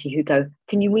community who go,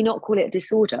 we not call it a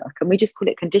disorder? Can we just call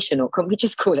it condition, or can we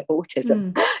just call it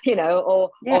autism? Or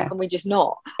can we just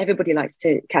not? Everybody likes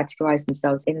to categorize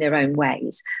themselves in their own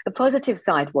ways. The positive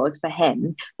side was for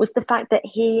him was the fact that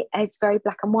he is very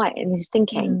black and white in his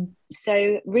thinking.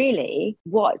 So really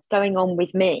what's going on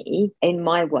with me in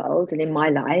my world and in my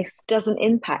life doesn't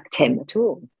impact him at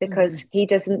all, because he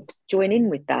doesn't join in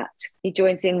with that. He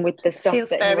joins in with the stuff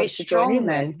that he wants to join in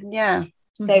with. Yeah.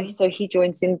 So he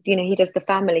joins in, he does the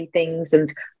family things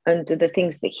and the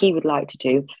things that he would like to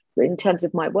do. But in terms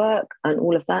of my work and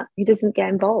all of that, he doesn't get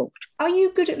involved. Are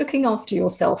you good at looking after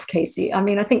yourself, Casey? I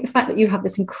mean, I think the fact that you have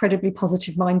this incredibly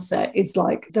positive mindset is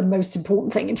like the most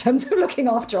important thing in terms of looking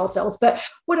after ourselves. But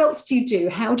what else do you do?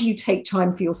 How do you take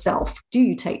time for yourself? Do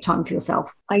you take time for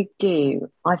yourself? I do.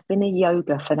 I've been a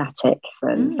yoga fanatic for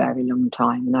a very long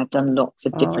time, and I've done lots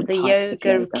of different types of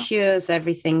yoga. Cures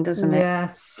everything, doesn't it?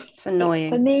 Yes. It's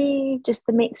annoying. For me, just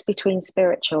the mix between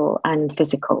spiritual and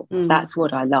physical. That's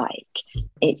what I like.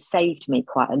 It saved me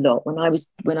quite a lot. When I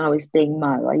was being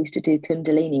Mo, I used to do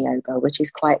Kundalini yoga, which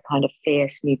is quite kind of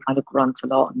fierce, and you kind of grunt a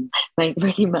lot and make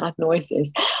really mad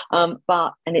noises. And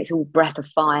it's all breath of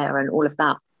fire and all of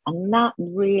that. And that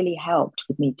really helped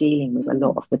with me dealing with a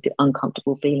lot of the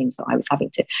uncomfortable feelings that I was having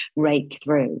to rake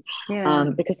through,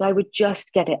 because I would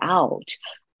just get it out.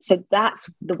 So that's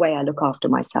the way I look after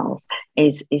myself,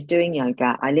 is doing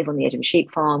yoga. I live on the edge of a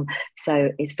sheep farm, so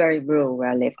it's very rural where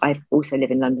I live. I also live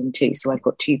in London too, so I've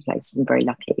got two places. I'm very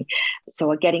lucky.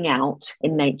 So I'm getting out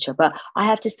in nature. But I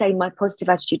have to say my positive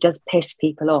attitude does piss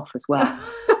people off as well.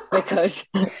 Because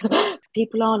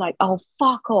people are like, oh,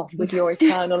 fuck off with your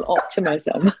eternal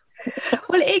optimism.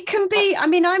 Well, it can be. I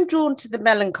mean, I'm drawn to the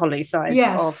melancholy side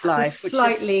of life, which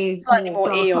slightly is slightly more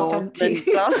Eeyore than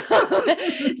glass.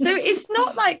 So it's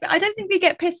not like, I don't think we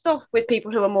get pissed off with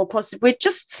people who are more positive. We're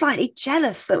just slightly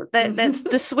jealous that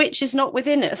the switch is not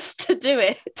within us to do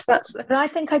it. But I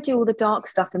think I do all the dark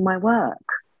stuff in my work.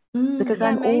 Because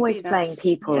I'm always playing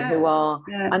people who are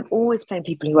I'm always playing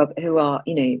people who are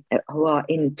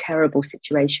in terrible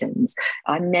situations.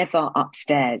 I'm never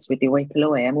upstairs with the oi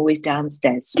polloi. I'm always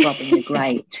downstairs scrubbing the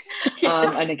grate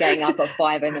and getting up at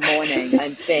 5 a.m.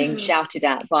 and being shouted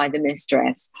at by the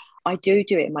mistress. I do it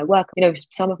in my work.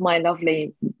 Some of my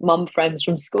lovely mum friends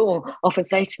from school often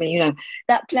say to me,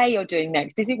 that play you're doing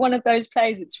next, is it one of those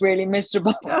plays that's really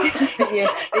miserable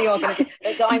that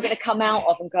I'm going to come out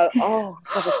of and go, oh,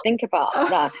 I've got to think about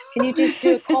that. Can you just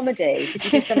do a comedy? Could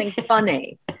you do something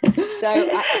funny? So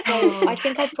I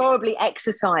think I probably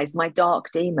exercise my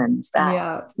dark demons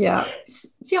there. Yeah.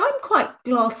 See, I'm quite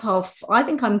glass half. I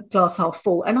think I'm glass half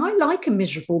full, and I like a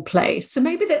miserable play. So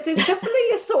maybe there's definitely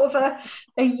a sort of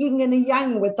a yin and a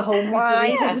yang with the whole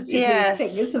misery positive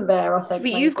thing, isn't there? I think.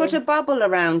 But you've got a bubble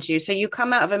around you, so you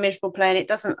come out of a miserable play, and it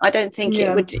doesn't. I don't think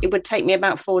it would take me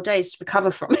about 4 days to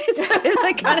recover from it. So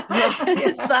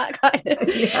it's that kind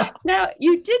of. Yeah. Now,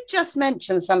 you did just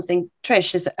mention something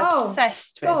Trish is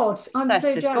obsessed with. God, I'm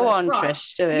so jealous. Go on, right.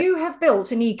 Trish, do it. You have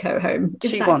built an eco home.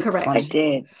 Is that correct? I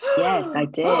did. Yes, I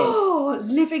did. Oh,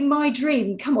 living my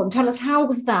dream. Come on, tell us, how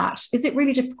was that? Is it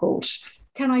really difficult?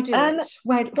 Can I do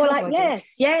it?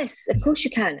 Yes, of course you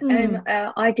can.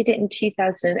 I did it in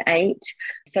 2008.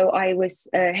 So I was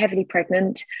heavily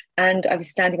pregnant, and I was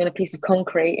standing on a piece of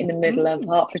concrete in the middle of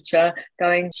Hertfordshire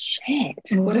going, shit,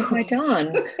 what have I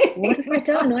done? What have I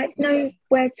done? I have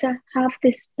nowhere to have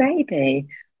this baby.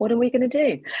 What are we going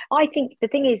to do? I think the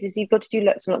thing is you've got to do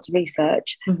lots and lots of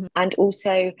research. And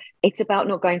also it's about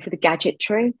not going for the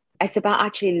gadgetry. it's about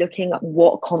actually looking at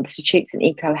what constitutes an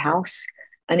eco house.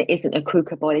 And it isn't a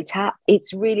Kruger body tap.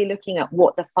 It's really looking at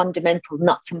what the fundamental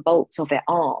nuts and bolts of it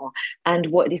are and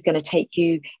what is going to take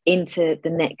you into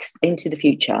the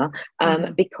future.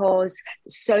 Because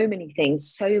so many things,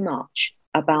 so much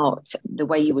about the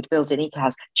way you would build an eco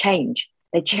house change.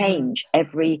 They change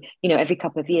every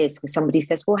couple of years, because somebody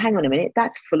says, well, hang on a minute,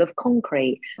 that's full of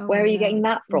concrete. Where are you getting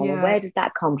that from? Yeah. Where does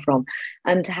that come from?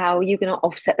 And how are you going to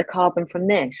offset the carbon from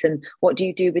this? And what do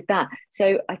you do with that?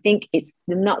 So I think it's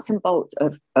the nuts and bolts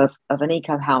of an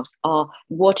eco house are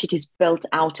what it is built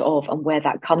out of and where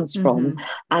that comes from,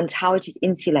 and how it is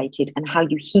insulated and how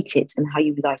you heat it and how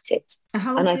you light it. And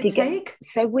how long did it take?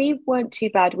 So we weren't too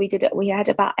bad. We had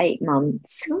about 8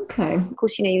 months. Okay. Of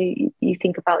course, you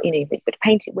think about, but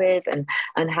paint it with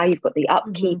and how you've got the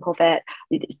upkeep of it.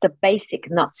 It's the basic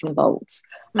nuts and bolts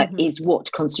is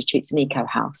what constitutes an eco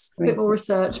house. A bit more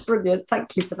research. Brilliant.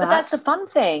 Thank you for that. But that's the fun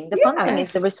thing. The fun thing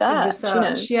is the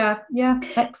research. Yeah.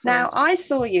 Excellent. Now, I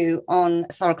saw you on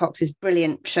Sarah Cox's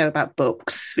brilliant show about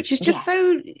books, which is just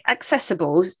so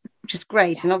accessible, which is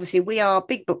great. And obviously we are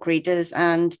big book readers,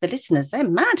 and the listeners, they're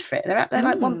mad for it. They're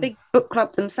like one big book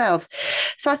club themselves.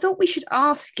 So I thought we should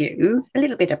ask you a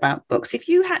little bit about books. If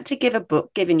you had to give a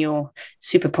book, given your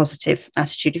super positive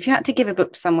attitude, if you had to give a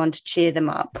book to someone to cheer them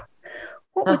up,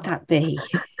 what would that be?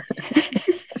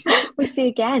 We see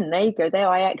again. There you go. There,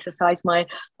 I exercise my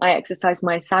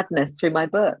sadness through my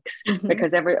books,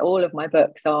 because all of my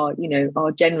books are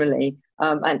generally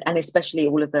and especially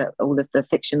all of the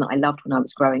fiction that I loved when I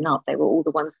was growing up. They were all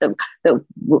the ones that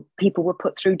people were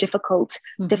put through difficult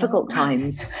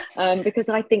times, because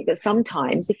I think that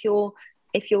sometimes if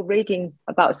you're reading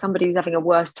about somebody who's having a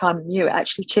worse time than you, it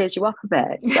actually cheers you up a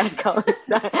bit.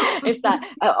 It's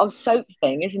that soap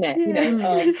thing, isn't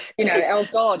it? Oh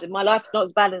God, my life's not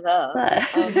as bad as her.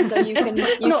 So you can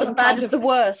not as bad as the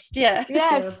worst. Yeah.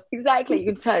 Yes, exactly.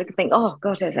 You can think, oh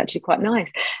God, it's actually quite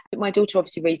nice. My daughter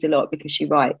obviously reads a lot because she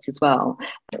writes as well.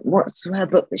 What's her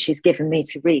book that she's given me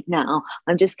to read now?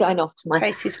 I'm just going off to my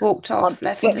Casey's walked off,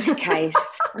 left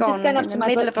bookcase. I'm just going up to my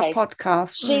middle bookcase. of a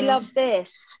podcast. She loves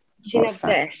this. She loves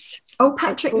this. Oh,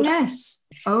 Patrick Ness.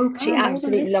 Oh, she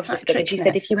absolutely loves this book. And she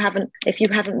said, if you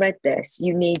haven't read this,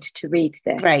 you need to read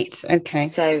this. Great. Okay.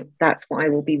 So that's what I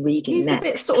will be reading He's next. a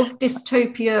bit sort of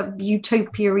dystopia,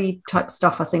 utopia-y type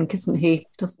stuff, I think, isn't he?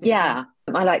 Yeah.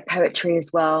 I like poetry as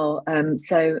well. I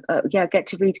get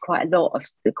to read quite a lot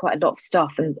of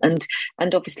stuff and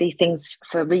obviously things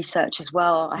for research as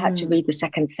well. I had to read The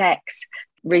Second Sex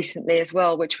recently as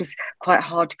well, which was quite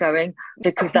hard going,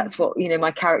 because that's what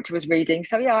my character was reading.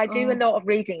 So I do a lot of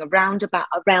reading around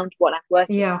what I'm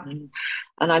working on.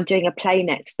 And I'm doing a play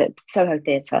next at Soho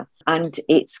Theatre, and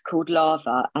it's called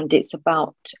Lava, and it's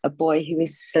about a boy who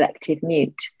is selective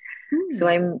mute. So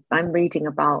I'm reading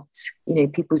about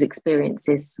people's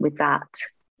experiences with that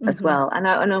as well, and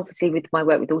obviously with my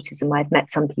work with autism, I've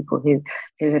met some people who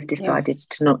have decided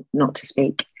to not to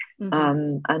speak.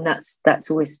 And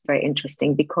that's always very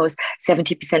interesting, because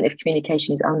 70% of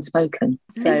communication is unspoken.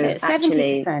 So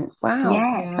 70%. Wow.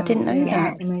 Yeah. I didn't know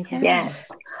that.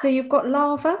 Yes. So you've got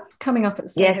Lava coming up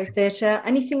at Soho Theatre.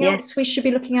 Anything else we should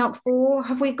be looking out for?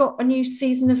 Have we got a new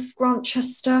season of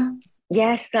Grantchester?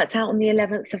 Yes, that's out on the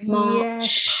 11th of March.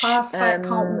 Yes, perfect.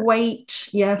 Can't wait.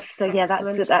 Yes. So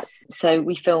that's so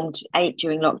we filmed 8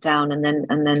 during lockdown, and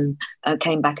then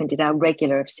came back and did our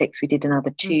regular of 6. We did another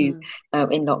 2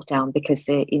 in lockdown, because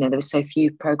there were so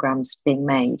few programs being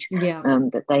made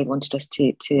that they wanted us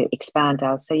to expand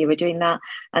ours. So we're doing that,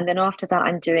 and then after that,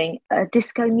 I'm doing a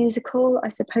disco musical, I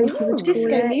suppose you would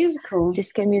call it.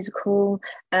 Disco musical.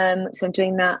 So I'm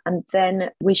doing that, and then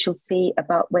we shall see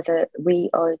about whether we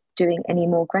are doing any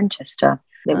more Grantchester.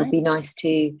 It would be nice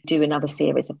to do another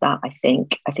series of that. I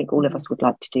think all of us would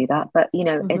like to do that, but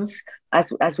it's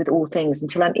as with all things,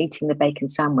 until I'm eating the bacon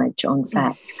sandwich on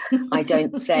set, I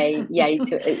don't say yay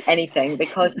to anything,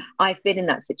 because I've been in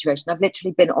that situation. I've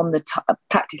literally been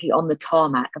practically on the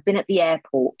tarmac. I've been at the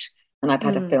airport, and I've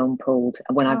had a film pulled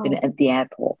when I've been at the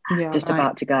airport,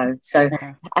 about to go. So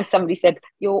as somebody said,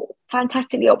 you're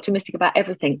fantastically optimistic about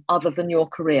everything other than your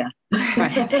career.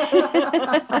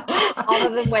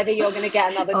 Other than whether you're going to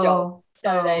get another job.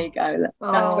 So there you go.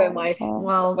 That's where my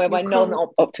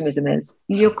non-optimism is.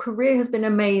 Your career has been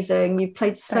amazing. You've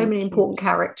played so many important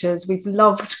characters. We've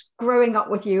loved growing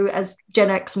up with you as Gen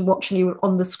X and watching you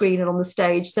on the screen and on the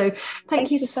stage. So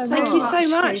thank you so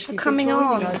much for coming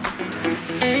on.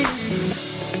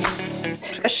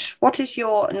 Trish, what is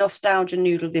your nostalgia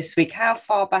noodle this week? How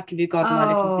far back have you gone, my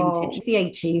little vintage? The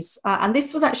 80s. And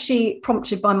this was actually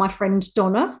prompted by my friend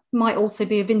Donna. Might also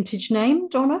be a vintage name,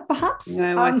 Donna, perhaps?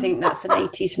 No, I think that's an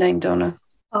 80s name, Donna.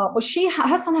 Well,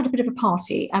 her son had a bit of a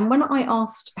party. And when I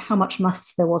asked how much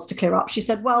must there was to clear up, she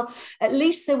said, well, at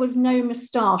least there was no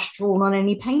moustache drawn on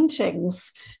any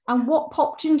paintings. And what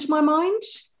popped into my mind?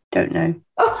 Don't know.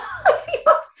 Oh,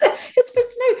 you're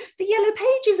supposed to know the Yellow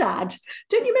Pages ad.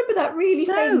 Don't you remember that really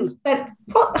famous? But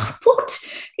what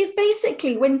is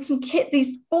basically when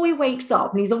this boy wakes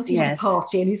up and he's obviously had a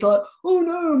party and he's like, oh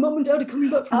no, mum and dad are coming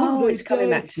back from holidays. It's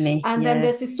coming back to me. And then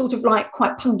there's this sort of like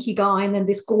quite punky guy and then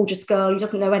this gorgeous girl. He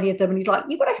doesn't know any of them. And he's like,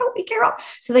 you've got to help me clear up.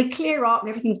 So they clear up and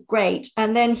everything's great.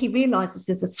 And then he realizes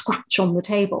there's a scratch on the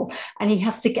table and he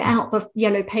has to get out the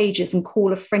Yellow Pages and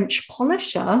call a French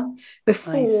polisher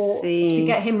before to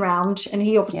get him round. And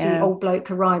he obviously, old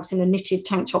bloke, arrives in a knitted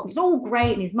tank top. It's all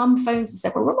great. And his mum phones and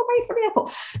said, we're on the way from the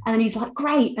airport. And then he's like,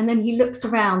 great. And then he looks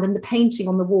around and the painting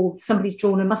on the wall, somebody's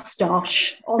drawn a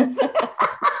moustache on.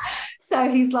 So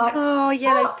he's like,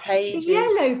 Yellow Pages.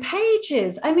 Yellow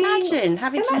Pages. I mean, imagine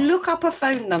having to look up a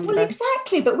phone number. Well,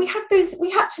 exactly. But we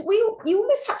you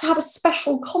almost had to have a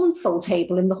special console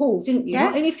table in the hall, didn't you?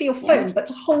 Yes. Not only for your phone, but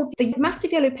to hold the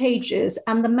massive Yellow Pages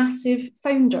and the massive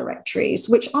phone directories,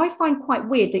 which I find quite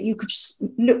weird that you could just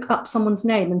look up someone's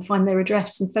name and find their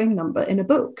address and phone number in a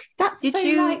book.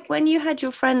 When you had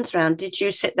your friends round, did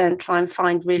you sit there and try and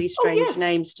find really strange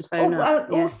names to phone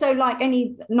up? Also, like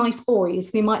any nice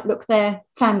boys, we might look their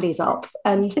families up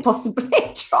and possibly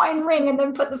try and ring and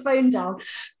then put the phone down.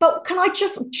 But can I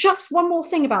just one more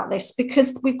thing about this,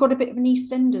 because we've got a bit of an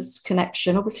EastEnders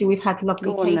connection. Obviously, we've had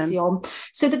lovely Casey on.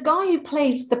 So the guy who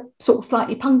plays the sort of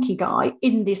slightly punky guy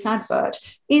in this advert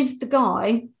is the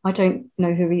guy, I don't know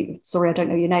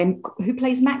your name, who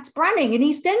plays Max Branning in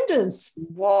EastEnders.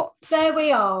 What? There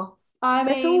we are.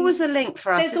 There's always a link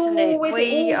for us, isn't it?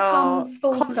 We are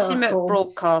consummate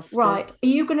broadcasters. Right. Are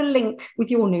you going to link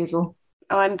with your noodle?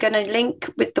 I'm going to link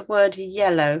with the word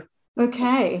yellow.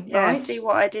 Okay. Yeah, right. See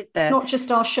what I did there. It's not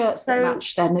just our shirts that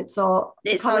match then, it's our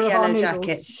yellow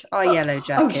jackets. Our yellow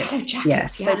jackets. Oh, yellow jackets.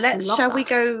 Yes. So shall we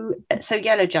go? So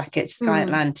Yellow Jackets, Sky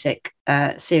Atlantic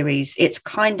series. It's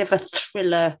kind of a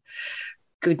thriller.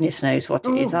 Goodness knows what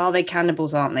it is. Are they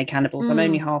cannibals? Aren't they cannibals? I'm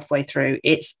only halfway through.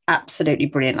 It's absolutely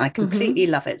brilliant. I completely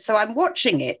love it. So I'm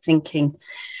watching it thinking,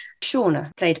 Shauna,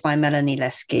 played by Melanie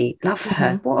Leskey, love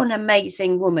her. What an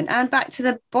amazing woman. And back to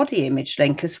the body image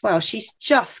link as well. She's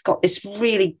just got this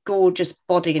really gorgeous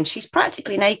body and she's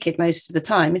practically naked most of the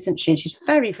time, isn't she? And she's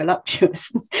very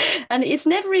voluptuous. And it's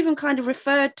never even kind of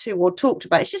referred to or talked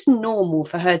about. It's just normal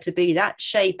for her to be that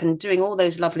shape and doing all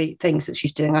those lovely things that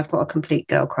she's doing. I've got a complete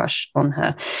girl crush on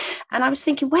her. And I was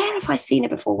thinking, where have I seen her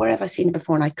before? Where have I seen her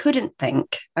before? And I couldn't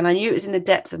think. And I knew it was in the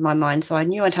depth of my mind. So I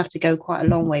knew I'd have to go quite a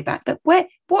long way back. But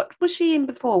what was she in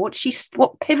before?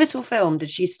 What pivotal film did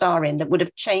she star in that would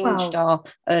have changed our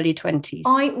early 20s?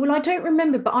 I don't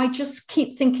remember, but I just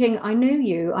keep thinking, I know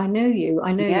you,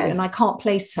 and I can't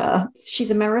place her.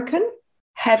 She's American.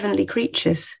 Heavenly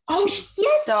Creatures. Oh, yes.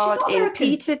 Starred in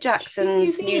Peter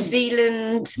Jackson's New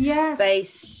Zealand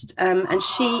based, and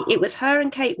it was her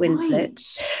and Kate Winslet.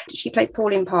 Right. She played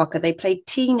Pauline Parker. They played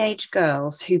teenage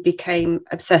girls who became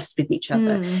obsessed with each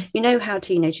other. You know how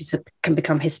teenagers can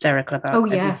become hysterical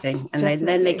about everything, and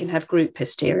then they can have group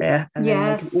hysteria, and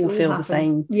then they can all feel the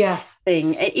same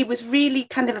thing. It was really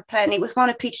kind of a play, and it was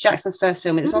one of Peter Jackson's first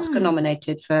film. It was Oscar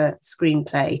nominated for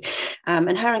screenplay,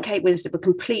 and her and Kate Winslet were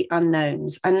complete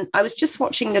unknowns. And I was just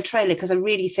watching the trailer because I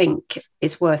really think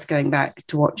it's worth going back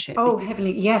to watch it. Oh,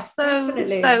 heavily, yes,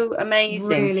 definitely. So amazing.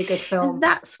 Really good film. And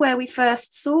that's where we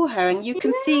first saw her, and you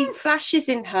can see flashes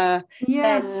in her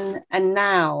then and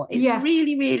now. It's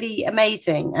really, really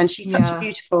amazing, and she's such a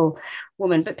beautiful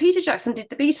woman. But Peter Jackson did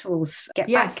the Beatles Get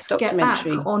Back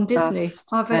documentary on Disney.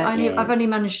 I've only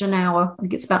managed an hour. I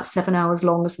think it's about 7 hours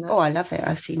long, isn't it? Oh, I love it.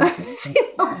 I've seen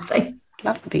it.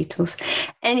 Love the Beatles.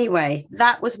 Anyway,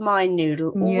 that was my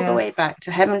noodle all the way back to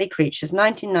Heavenly Creatures,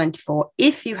 1994.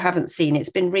 If you haven't seen it, it's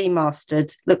been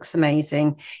remastered, looks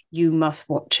amazing. You must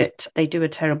watch it. They do a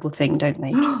terrible thing, don't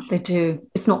they? They do.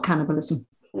 It's not cannibalism.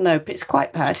 No, but it's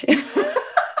quite bad.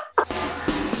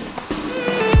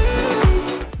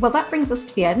 Well, that brings us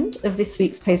to the end of this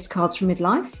week's Postcards from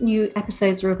Midlife. New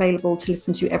episodes are available to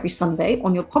listen to every Sunday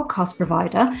on your podcast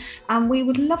provider. And we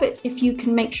would love it if you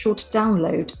can make sure to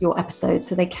download your episodes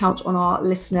so they count on our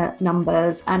listener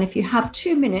numbers. And if you have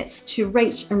 2 minutes to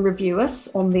rate and review us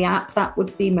on the app, that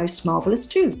would be most marvellous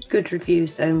too. Good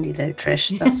reviews only though,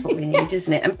 Trish. That's what we need,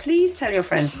 isn't it? And please tell your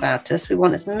friends about us. We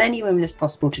want as many women as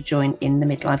possible to join in the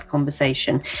midlife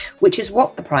conversation, which is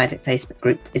what the private Facebook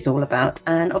group is all about.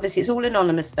 And obviously it's all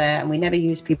anonymous anonymous there and we never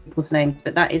use people's names,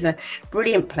 but that is a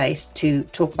brilliant place to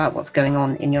talk about what's going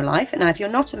on in your life. And now if you're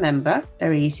not a member,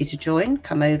 very easy to join.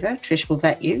 Come over, Trish will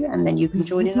vet you, and then you can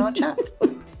join in our chat.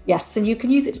 Yes, and you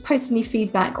can use it to post any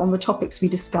feedback on the topics we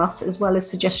discuss, as well as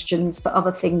suggestions for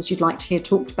other things you'd like to hear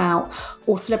talked about,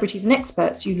 or celebrities and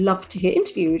experts you'd love to hear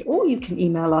interviewed. Or you can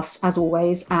email us, as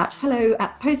always, at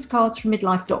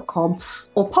hello@postcardsfrommidlife.com,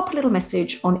 or pop a little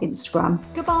message on Instagram.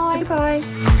 Goodbye. Goodbye.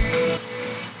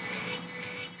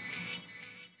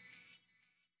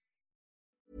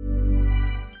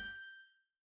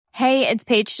 Hey, it's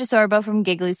Paige DeSorbo from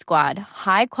Giggly Squad.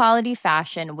 High quality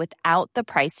fashion without the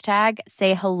price tag.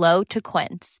 Say hello to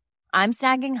Quince. I'm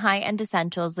snagging high-end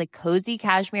essentials like cozy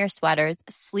cashmere sweaters,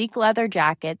 sleek leather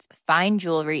jackets, fine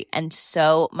jewelry, and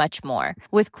so much more.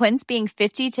 With Quince being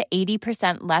 50 to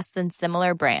 80% less than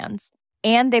similar brands.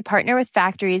 And they partner with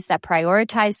factories that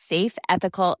prioritize safe,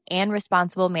 ethical, and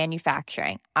responsible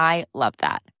manufacturing. I love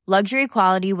that. Luxury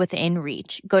quality within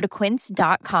reach. Go to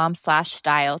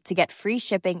quince.com/style to get free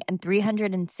shipping and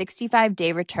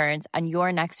 365-day returns on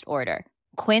your next order.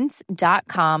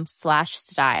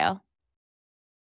 Quince.com/style.